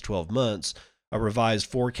 in the next 12 months, a revised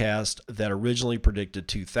forecast that originally predicted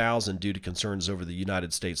 $2,000 due to concerns over the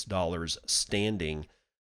United States dollar's standing.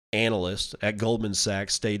 Analysts at Goldman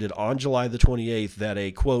Sachs stated on July the 28th that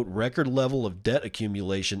a, quote, record level of debt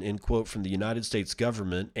accumulation, end quote, from the United States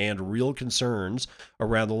government and real concerns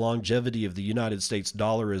around the longevity of the United States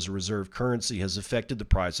dollar as a reserve currency has affected the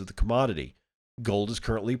price of the commodity. Gold is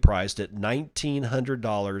currently priced at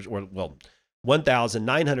 $1,900, or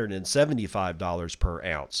 $1,975 per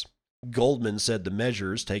ounce. Goldman said the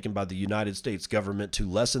measures taken by the United States government to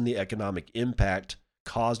lessen the economic impact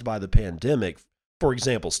caused by the pandemic, for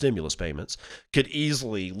example, stimulus payments, could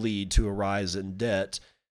easily lead to a rise in debt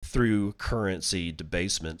through currency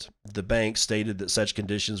debasement. The bank stated that such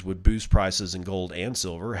conditions would boost prices in gold and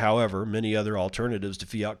silver. However, many other alternatives to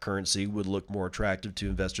fiat currency would look more attractive to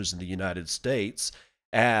investors in the United States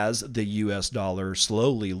as the U.S. dollar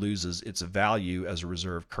slowly loses its value as a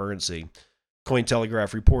reserve currency.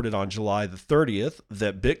 Cointelegraph reported on July the 30th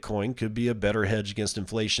that Bitcoin could be a better hedge against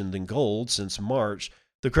inflation than gold. Since March,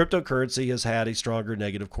 the cryptocurrency has had a stronger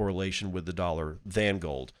negative correlation with the dollar than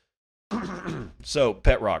gold. So,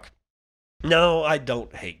 Pet Rock. No, I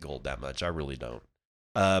don't hate gold that much. I really don't.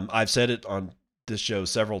 I've said it on this show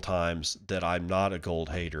several times that I'm not a gold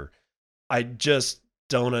hater. I just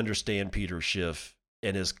don't understand Peter Schiff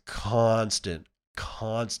and his constant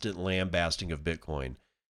lambasting of Bitcoin.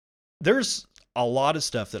 There's a lot of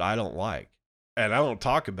stuff that I don't like, and I don't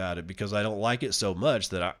talk about it because I don't like it so much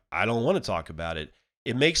that I don't want to talk about it.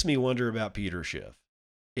 It makes me wonder about Peter Schiff.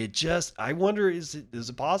 I wonder, is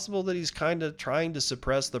it possible that he's kind of trying to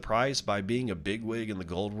suppress the price by being a bigwig in the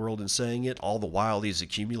gold world and saying it, all the while he's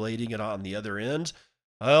accumulating it on the other end?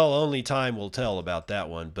 Well, only time will tell about that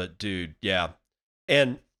one. But dude, yeah.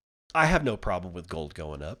 And I have no problem with gold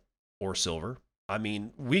going up or silver. I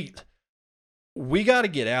mean, we got to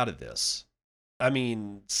get out of this. I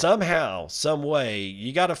mean, somehow, some way,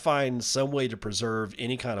 you got to find some way to preserve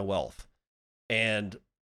any kind of wealth. And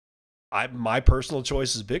my personal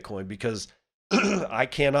choice is Bitcoin because I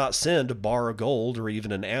cannot send a bar of gold or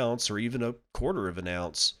even an ounce or even a quarter of an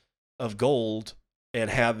ounce of gold and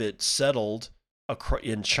have it settled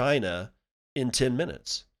in China in 10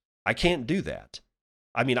 minutes. I can't do that.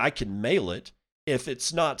 I mean, I can mail it. If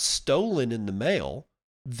it's not stolen in the mail,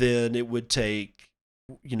 then it would take,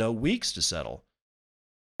 weeks to settle.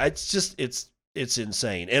 It's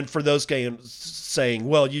insane. And for those games saying,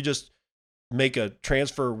 well, you just make a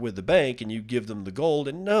transfer with the bank and you give them the gold.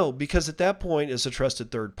 And no, because at that point, as a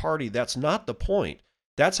trusted third party, that's not the point.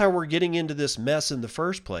 That's how we're getting into this mess in the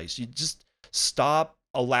first place. You just stop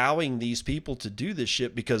allowing these people to do this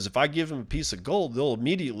shit, because if I give them a piece of gold, they'll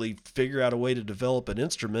immediately figure out a way to develop an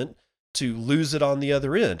instrument to lose it on the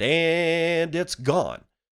other end, and it's gone.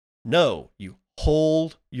 No, you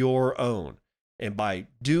hold your own. And by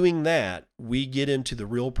doing that, we get into the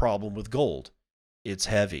real problem with gold. It's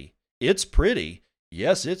heavy. It's pretty.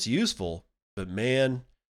 Yes, it's useful, but man,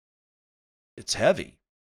 it's heavy.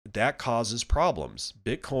 That causes problems.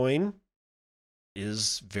 Bitcoin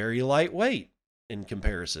is very lightweight in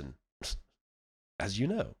comparison, as you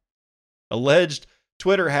know. Alleged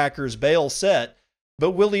Twitter hackers bail set,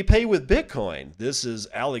 but will he pay with Bitcoin? This is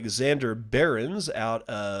Alexander Behrens out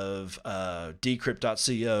of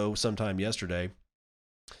decrypt.co sometime yesterday.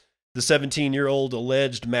 The 17-year-old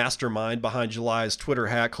alleged mastermind behind July's Twitter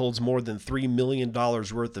hack holds more than $3 million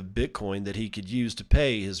worth of Bitcoin that he could use to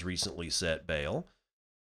pay his recently set bail.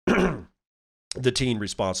 The teen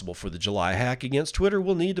responsible for the July hack against Twitter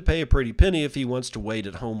will need to pay a pretty penny if he wants to wait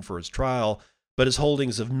at home for his trial, but his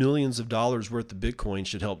holdings of millions of dollars worth of Bitcoin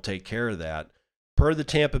should help take care of that. Per the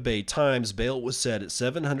Tampa Bay Times, bail was set at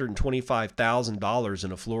 $725,000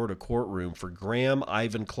 in a Florida courtroom for Graham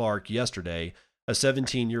Ivan Clark yesterday, a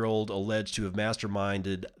 17-year-old alleged to have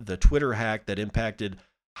masterminded the Twitter hack that impacted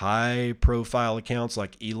high-profile accounts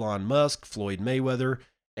like Elon Musk, Floyd Mayweather,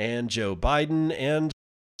 and Joe Biden. And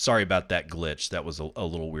sorry about that glitch. That was a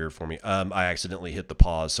little weird for me. I accidentally hit the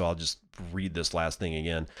pause, so I'll just read this last thing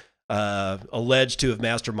again. Alleged to have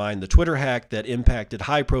masterminded the Twitter hack that impacted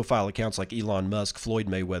high-profile accounts like Elon Musk, Floyd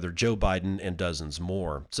Mayweather, Joe Biden, and dozens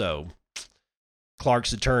more. So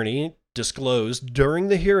Clark's attorney disclosed during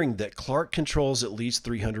the hearing that Clark controls at least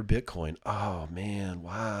 300 Bitcoin. Oh, man,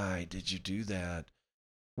 why did you do that?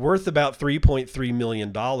 Worth about $3.3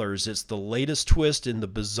 million, it's the latest twist in the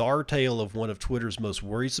bizarre tale of one of Twitter's most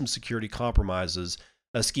worrisome security compromises,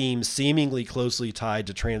 a scheme seemingly closely tied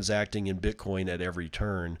to transacting in Bitcoin at every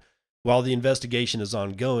turn. While the investigation is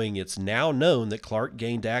ongoing, it's now known that Clark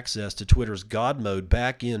gained access to Twitter's God Mode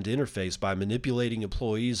back-end interface by manipulating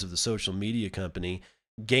employees of the social media company,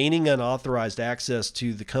 gaining unauthorized access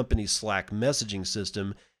to the company's Slack messaging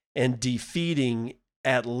system, and defeating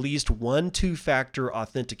at least one two-factor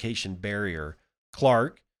authentication barrier.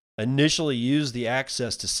 Clark initially used the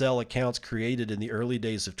access to sell accounts created in the early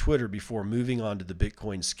days of Twitter before moving on to the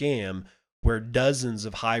Bitcoin scam, where dozens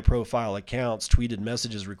of high-profile accounts tweeted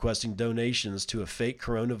messages requesting donations to a fake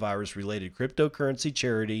coronavirus-related cryptocurrency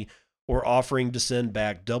charity or offering to send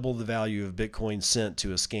back double the value of Bitcoin sent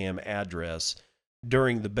to a scam address.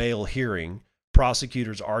 During the bail hearing,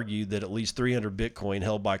 prosecutors argued that at least 300 Bitcoin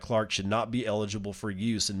held by Clark should not be eligible for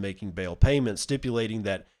use in making bail payments, stipulating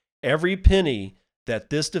that every penny that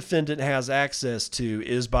this defendant has access to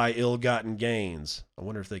is by ill-gotten gains. I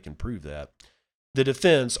wonder if they can prove that. The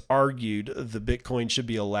defense argued the Bitcoin should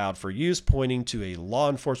be allowed for use, pointing to a law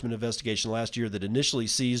enforcement investigation last year that initially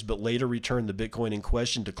seized but later returned the Bitcoin in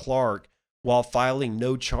question to Clark while filing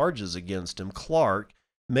no charges against him. Clark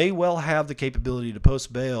may well have the capability to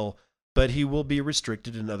post bail, but he will be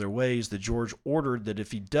restricted in other ways. The judge ordered that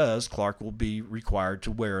if he does, Clark will be required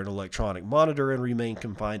to wear an electronic monitor and remain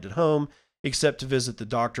confined at home, except to visit the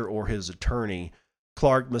doctor or his attorney.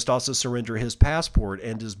 Clark must also surrender his passport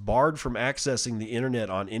and is barred from accessing the internet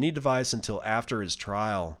on any device until after his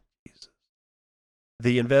trial.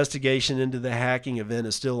 The investigation into the hacking event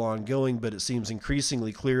is still ongoing, but it seems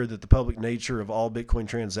increasingly clear that the public nature of all Bitcoin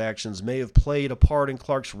transactions may have played a part in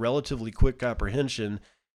Clark's relatively quick apprehension.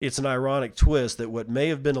 It's an ironic twist that what may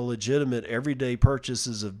have been a legitimate everyday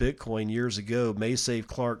purchases of Bitcoin years ago may save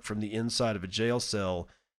Clark from the inside of a jail cell,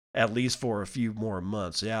 at least for a few more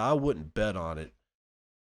months. Yeah, I wouldn't bet on it.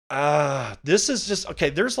 This is just okay.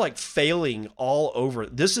 There's like failing all over.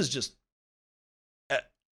 This is just a,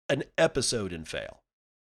 an episode in fail.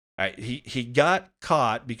 All right, he got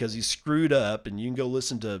caught because he screwed up, and you can go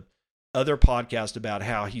listen to other podcasts about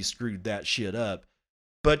how he screwed that shit up.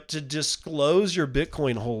 But to disclose your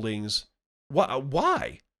Bitcoin holdings,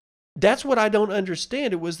 why? That's what I don't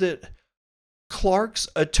understand. It was that Clark's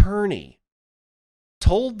attorney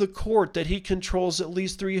told the court that he controls at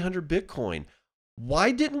least 300 Bitcoin.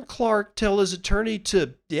 Why didn't Clark tell his attorney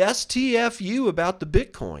to STFU about the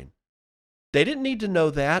Bitcoin? They didn't need to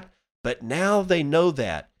know that, but now they know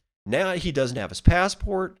that. Now he doesn't have his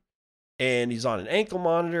passport and he's on an ankle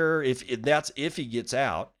monitor. That's if he gets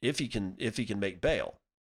out, if he can make bail.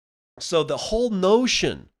 So the whole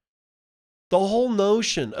notion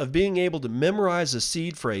of being able to memorize a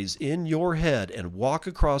seed phrase in your head and walk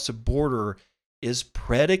across a border is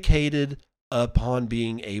predicated upon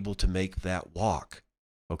being able to make that walk.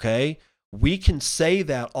 Okay? We can say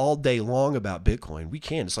that all day long about Bitcoin. We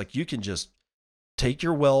can. It's like you can just take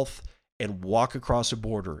your wealth and walk across a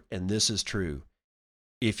border, and this is true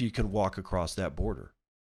if you can walk across that border.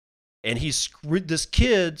 And this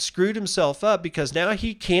kid screwed himself up because now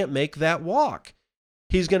he can't make that walk.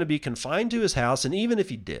 He's going to be confined to his house, and even if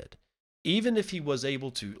he was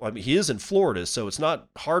able to, I mean, he is in Florida, so it's not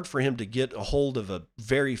hard for him to get a hold of a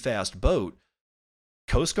very fast boat.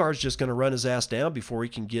 Coast Guard's just going to run his ass down before he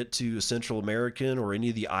can get to Central American or any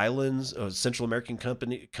of the islands, Central American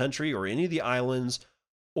country or any of the islands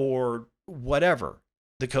or whatever.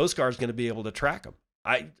 The Coast Guard's going to be able to track him.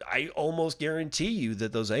 I almost guarantee you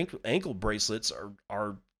that those ankle bracelets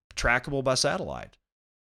are trackable by satellite.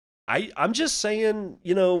 I'm just saying,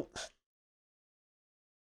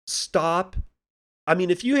 stop. I mean,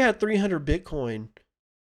 if you had 300 Bitcoin,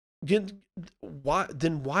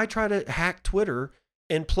 why try to hack Twitter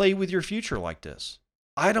and play with your future like this?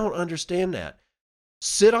 I don't understand that.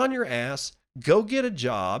 Sit on your ass, go get a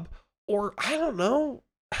job, or I don't know.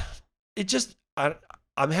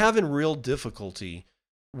 I'm having real difficulty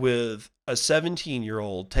with a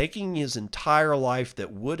 17-year-old taking his entire life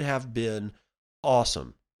that would have been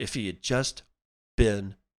awesome if he had just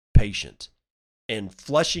been patient and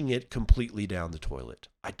flushing it completely down the toilet.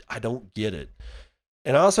 I don't get it.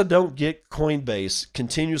 And I also don't get Coinbase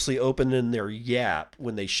continuously opening their yap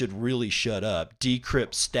when they should really shut up.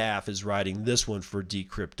 Decrypt staff is writing this one for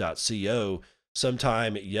decrypt.co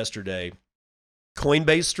sometime yesterday.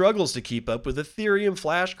 Coinbase struggles to keep up with Ethereum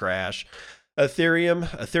flash crash.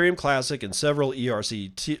 Ethereum Classic, and several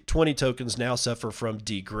ERC20 tokens now suffer from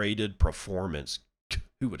degraded performance.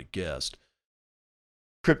 Who would have guessed?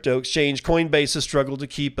 Crypto exchange Coinbase has struggled to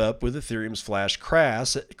keep up with Ethereum's flash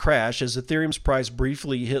crash as Ethereum's price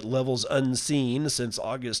briefly hit levels unseen since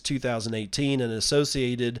August 2018 and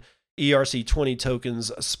associated ERC20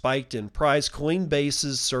 tokens spiked in price.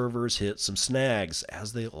 Coinbase's servers hit some snags,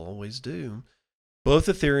 as they always do. Both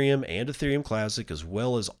Ethereum and Ethereum Classic, as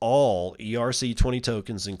well as all ERC20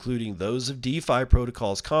 tokens, including those of DeFi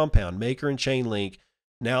protocols Compound, Maker, and Chainlink,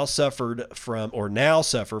 now suffer from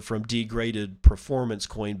degraded performance,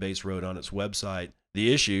 Coinbase wrote on its website.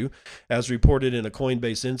 The issue, as reported in a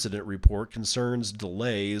Coinbase incident report, concerns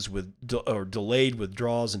delayed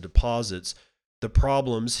withdrawals and deposits. The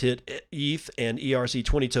problems hit ETH and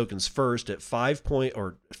ERC20 tokens first at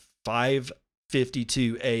 5:52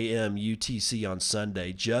 a.m. UTC on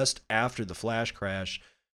Sunday, just after the flash crash,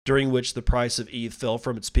 during which the price of ETH fell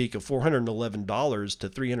from its peak of $411 to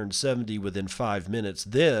 $370 within 5 minutes.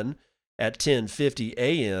 Then, at 10:50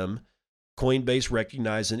 a.m., Coinbase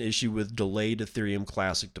recognized an issue with delayed Ethereum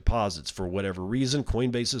Classic deposits. For whatever reason,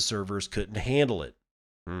 Coinbase's servers couldn't handle it.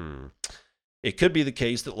 It could be the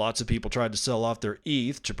case that lots of people tried to sell off their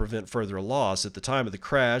ETH to prevent further loss. At the time of the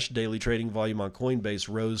crash, daily trading volume on Coinbase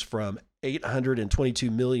rose from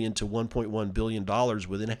 $822 million to $1.1 billion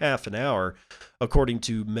within half an hour, according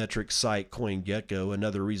to metric site CoinGecko.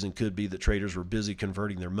 Another reason could be that traders were busy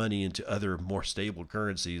converting their money into other, more stable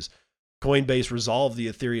currencies. Coinbase resolved the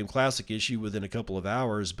Ethereum Classic issue within a couple of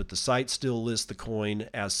hours, but the site still lists the coin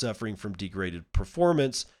as suffering from degraded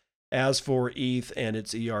performance. As for ETH and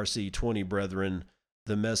its ERC20 brethren,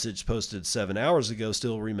 the message posted 7 hours ago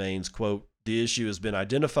still remains, quote, "The issue has been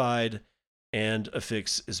identified and a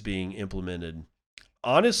fix is being implemented."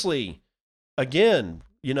 Honestly, again,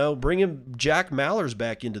 bringing Jack Mallers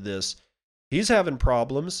back into this, he's having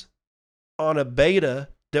problems on a beta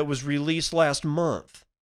that was released last month.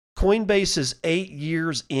 Coinbase is 8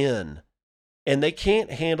 years in, and they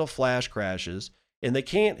can't handle flash crashes, and they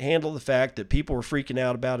can't handle the fact that people were freaking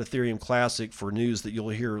out about Ethereum Classic for news that you'll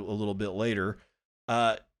hear a little bit later.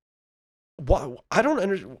 I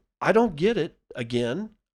don't get it.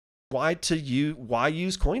 Again, why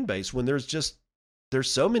use Coinbase when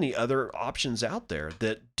there's so many other options out there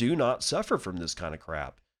that do not suffer from this kind of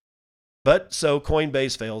crap. But so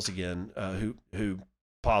Coinbase fails again. Who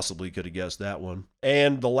possibly could have guessed that one?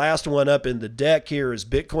 And the last one up in the deck here is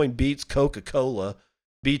Bitcoin beats Coca-Cola.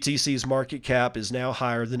 BTC's market cap is now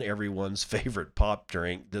higher than everyone's favorite pop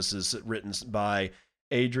drink. This is written by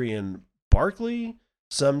Adrian Barkley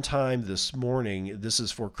sometime this morning. This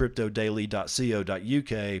is for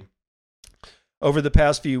cryptodaily.co.uk. Over the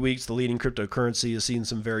past few weeks, the leading cryptocurrency has seen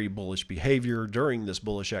some very bullish behavior. During this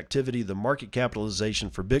bullish activity, the market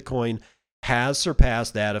capitalization for Bitcoin has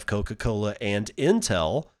surpassed that of Coca-Cola and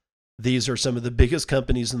Intel. These are some of the biggest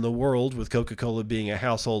companies in the world, with Coca-Cola being a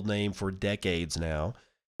household name for decades now.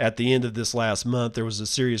 At the end of this last month, there was a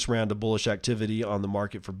serious round of bullish activity on the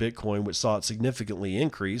market for Bitcoin, which saw it significantly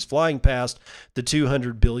increase, flying past the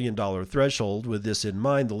 $200 billion threshold. With this in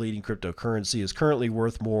mind, the leading cryptocurrency is currently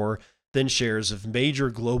worth more than shares of major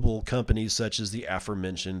global companies such as the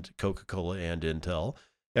aforementioned Coca-Cola and Intel.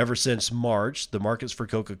 Ever since March, the markets for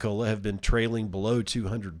Coca-Cola have been trailing below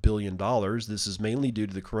 $200 billion. This is mainly due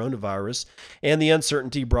to the coronavirus and the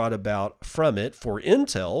uncertainty brought about from it. For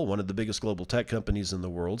Intel, one of the biggest global tech companies in the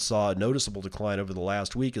world, saw a noticeable decline over the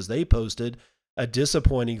last week as they posted a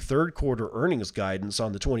disappointing third quarter earnings guidance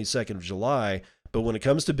on the 22nd of July. But when it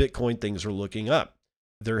comes to Bitcoin, things are looking up.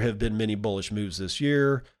 There have been many bullish moves this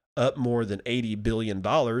year, up more than $80 billion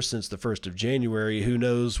since the 1st of January. Who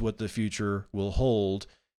knows what the future will hold?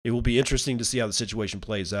 It will be interesting to see how the situation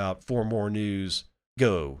plays out. For more news,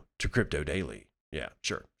 go to Crypto Daily. Yeah,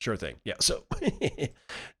 sure thing. Yeah, so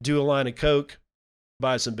do a line of Coke,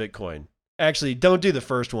 buy some Bitcoin. Actually, don't do the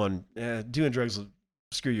first one. Doing drugs will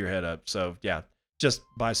screw your head up. So yeah, just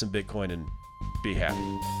buy some Bitcoin and be happy.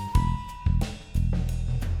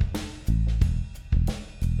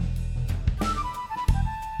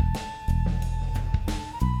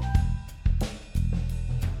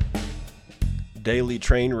 Daily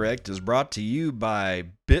Train Wrecked is brought to you by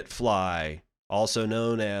Bitfly, also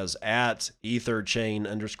known as at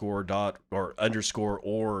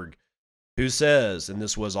etherchain_org, who says, and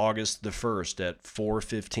this was August the 1st at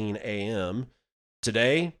 4:15 a.m.,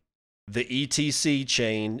 today, the ETC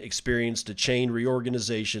chain experienced a chain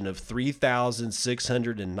reorganization of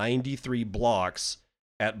 3,693 blocks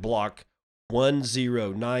at block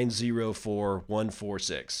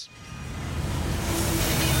 10904.146.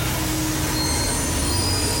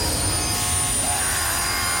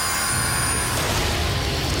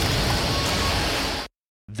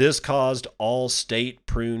 This caused all state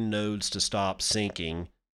prune nodes to stop syncing.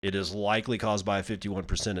 It is likely caused by a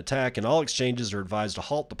 51% attack, and all exchanges are advised to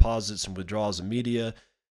halt deposits and withdrawals of media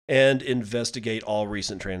and investigate all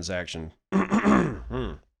recent transactions.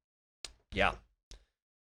 Yeah.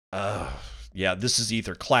 Yeah, this is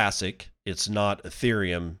Ether Classic. It's not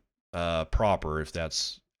Ethereum proper, if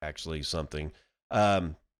that's actually something.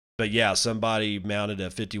 But yeah, somebody mounted a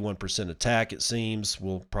 51% attack, it seems.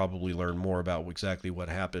 We'll probably learn more about exactly what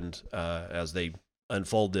happened as they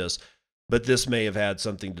unfold this. But this may have had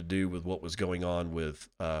something to do with what was going on with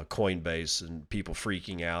Coinbase and people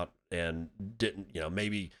freaking out and didn't,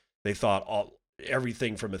 maybe they thought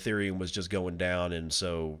everything from Ethereum was just going down. And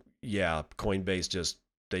so, yeah, Coinbase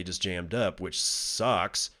they just jammed up, which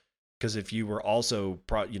sucks. Because if you were also,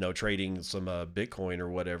 trading some Bitcoin or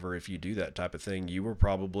whatever, if you do that type of thing, you were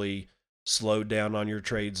probably slowed down on your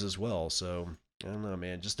trades as well. So, I don't know,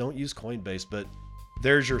 man. Just don't use Coinbase, but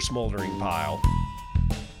there's your smoldering pile.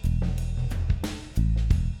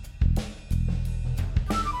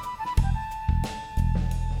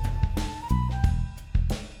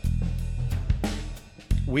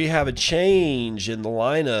 We have a change in the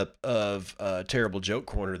lineup of Terrible Joke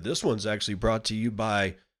Corner. This one's actually brought to you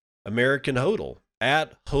by American Hodl,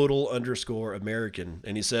 at Hodl_American.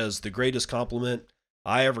 And he says, the greatest compliment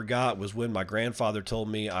I ever got was when my grandfather told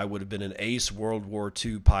me I would have been an ace World War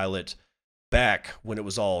II pilot back when it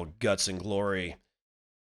was all guts and glory.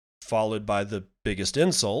 Followed by the biggest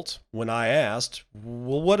insult when I asked,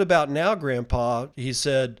 well, what about now, Grandpa? He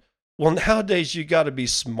said, well, nowadays you got to be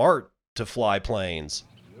smart to fly planes.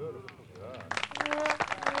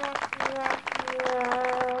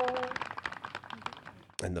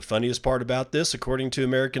 And the funniest part about this, according to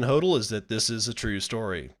American Hodl, is that this is a true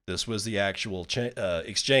story. This was the actual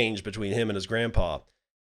exchange between him and his grandpa.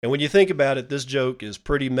 And when you think about it, this joke is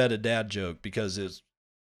pretty meta dad joke because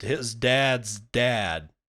his dad's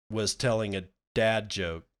dad was telling a dad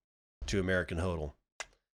joke to American Hodl.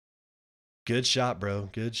 Good shot, bro.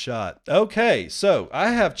 Good shot. Okay, so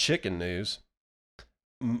I have chicken news.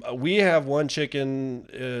 We have one chicken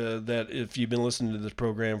that, if you've been listening to this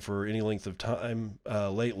program for any length of time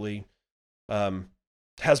lately, um,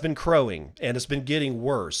 has been crowing, and it's been getting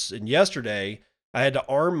worse. And yesterday, I had to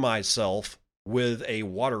arm myself with a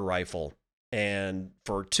water rifle. And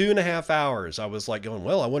for 2.5 hours, I was like going,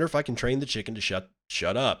 well, I wonder if I can train the chicken to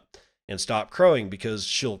shut up and stop crowing, because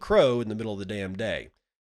she'll crow in the middle of the damn day.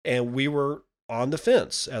 And we were on the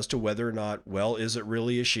fence as to whether or not, well, is it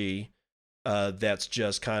really a she? That's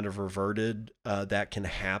just kind of reverted. That can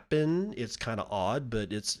happen. It's kind of odd,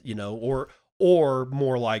 but it's, or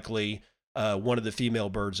more likely, one of the female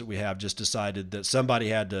birds that we have just decided that somebody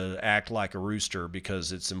had to act like a rooster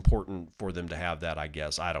because it's important for them to have that, I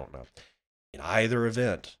guess. I don't know. In either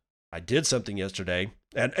event, I did something yesterday,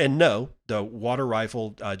 and no, the water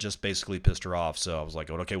rifle just basically pissed her off. So I was like,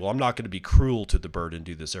 okay, well, I'm not going to be cruel to the bird and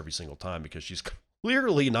do this every single time, because she's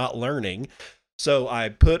clearly not learning. So I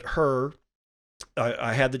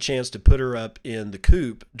had the chance to put her up in the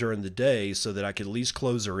coop during the day so that I could at least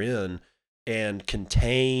close her in and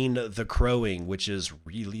contain the crowing, which is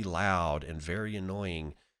really loud and very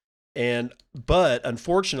annoying. But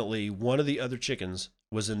unfortunately, one of the other chickens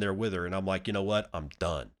was in there with her, and I'm like, you know what? I'm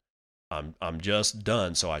done. I'm just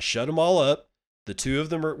done. So I shut them all up. The two of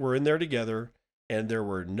them were in there together, and there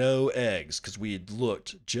were no eggs, because we had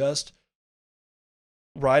looked just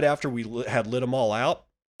right after we had lit them all out,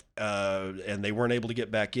 and they weren't able to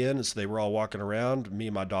get back in, and so they were all walking around. Me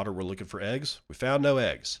and my daughter were looking for eggs. We found no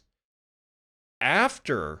eggs.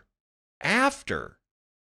 After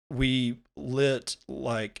we lit,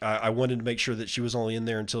 like, I wanted to make sure that she was only in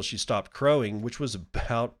there until she stopped crowing, which was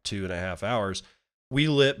about 2.5 hours. We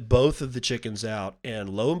lit both of the chickens out, and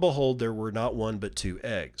lo and behold, there were not one but 2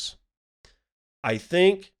 eggs. I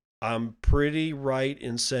think I'm pretty right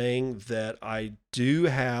in saying that I do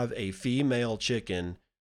have a female chicken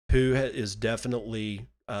who is definitely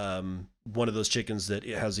one of those chickens that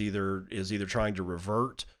is either trying to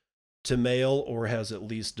revert to male, or has at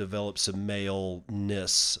least developed some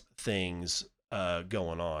maleness things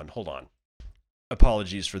going on. Hold on.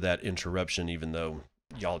 Apologies for that interruption, even though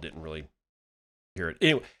y'all didn't really hear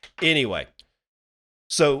it. Anyway,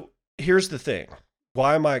 so here's the thing.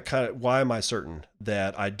 Why am I certain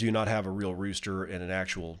that I do not have a real rooster and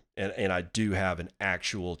and I do have an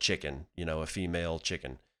actual chicken, a female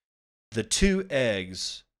chicken? The 2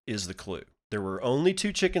 eggs is the clue. There were only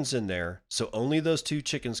 2 chickens in there, so only those 2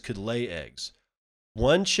 chickens could lay eggs.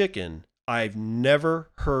 One chicken, I've never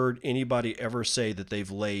heard anybody ever say that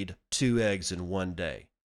they've laid 2 eggs in one day.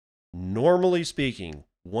 Normally speaking,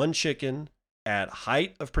 one chicken at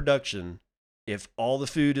height of production, if all the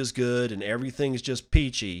food is good and everything's just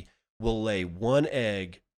peachy, will lay 1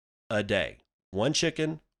 egg a day. One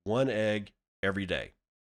chicken, 1 egg every day.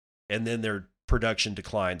 And then their production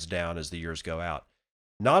declines down as the years go out.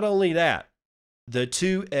 Not only that, the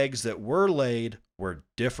 2 eggs that were laid were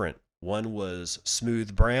different. One was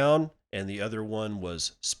smooth brown and the other one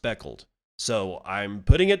was speckled. So I'm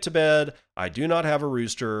putting it to bed. I do not have a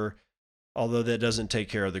rooster, although that doesn't take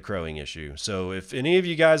care of the crowing issue. So if any of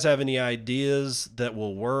you guys have any ideas that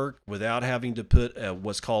will work without having to put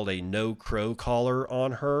what's called a no crow collar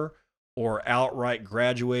on her, or outright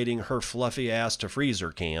graduating her fluffy ass to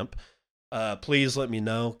freezer camp, please let me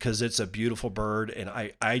know, because it's a beautiful bird, and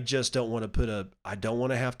I just don't want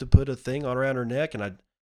to have to put a thing on around her neck, and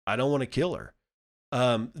I don't want to kill her.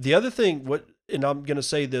 The other thing, and I'm going to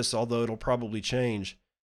say this, although it'll probably change,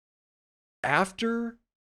 after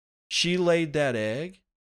she laid that egg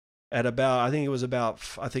at about, I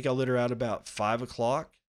think I lit her out about 5:00.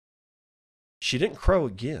 She didn't crow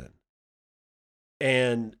again.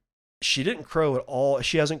 And she didn't crow at all.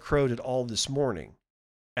 She hasn't crowed at all this morning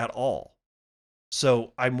at all.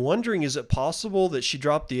 So I'm wondering, is it possible that she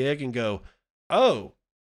dropped the egg and go, oh,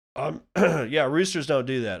 yeah, roosters don't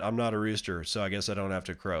do that. I'm not a rooster, so I guess I don't have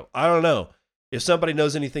to crow. I don't know. If somebody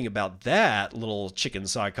knows anything about that little chicken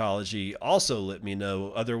psychology, also let me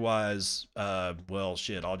know. Otherwise, well,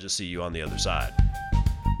 shit, I'll just see you on the other side.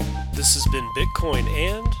 This has been Bitcoin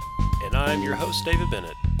and I'm your host, David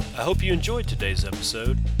Bennett. I hope you enjoyed today's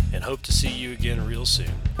episode and hope to see you again real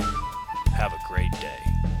soon. Have a great day.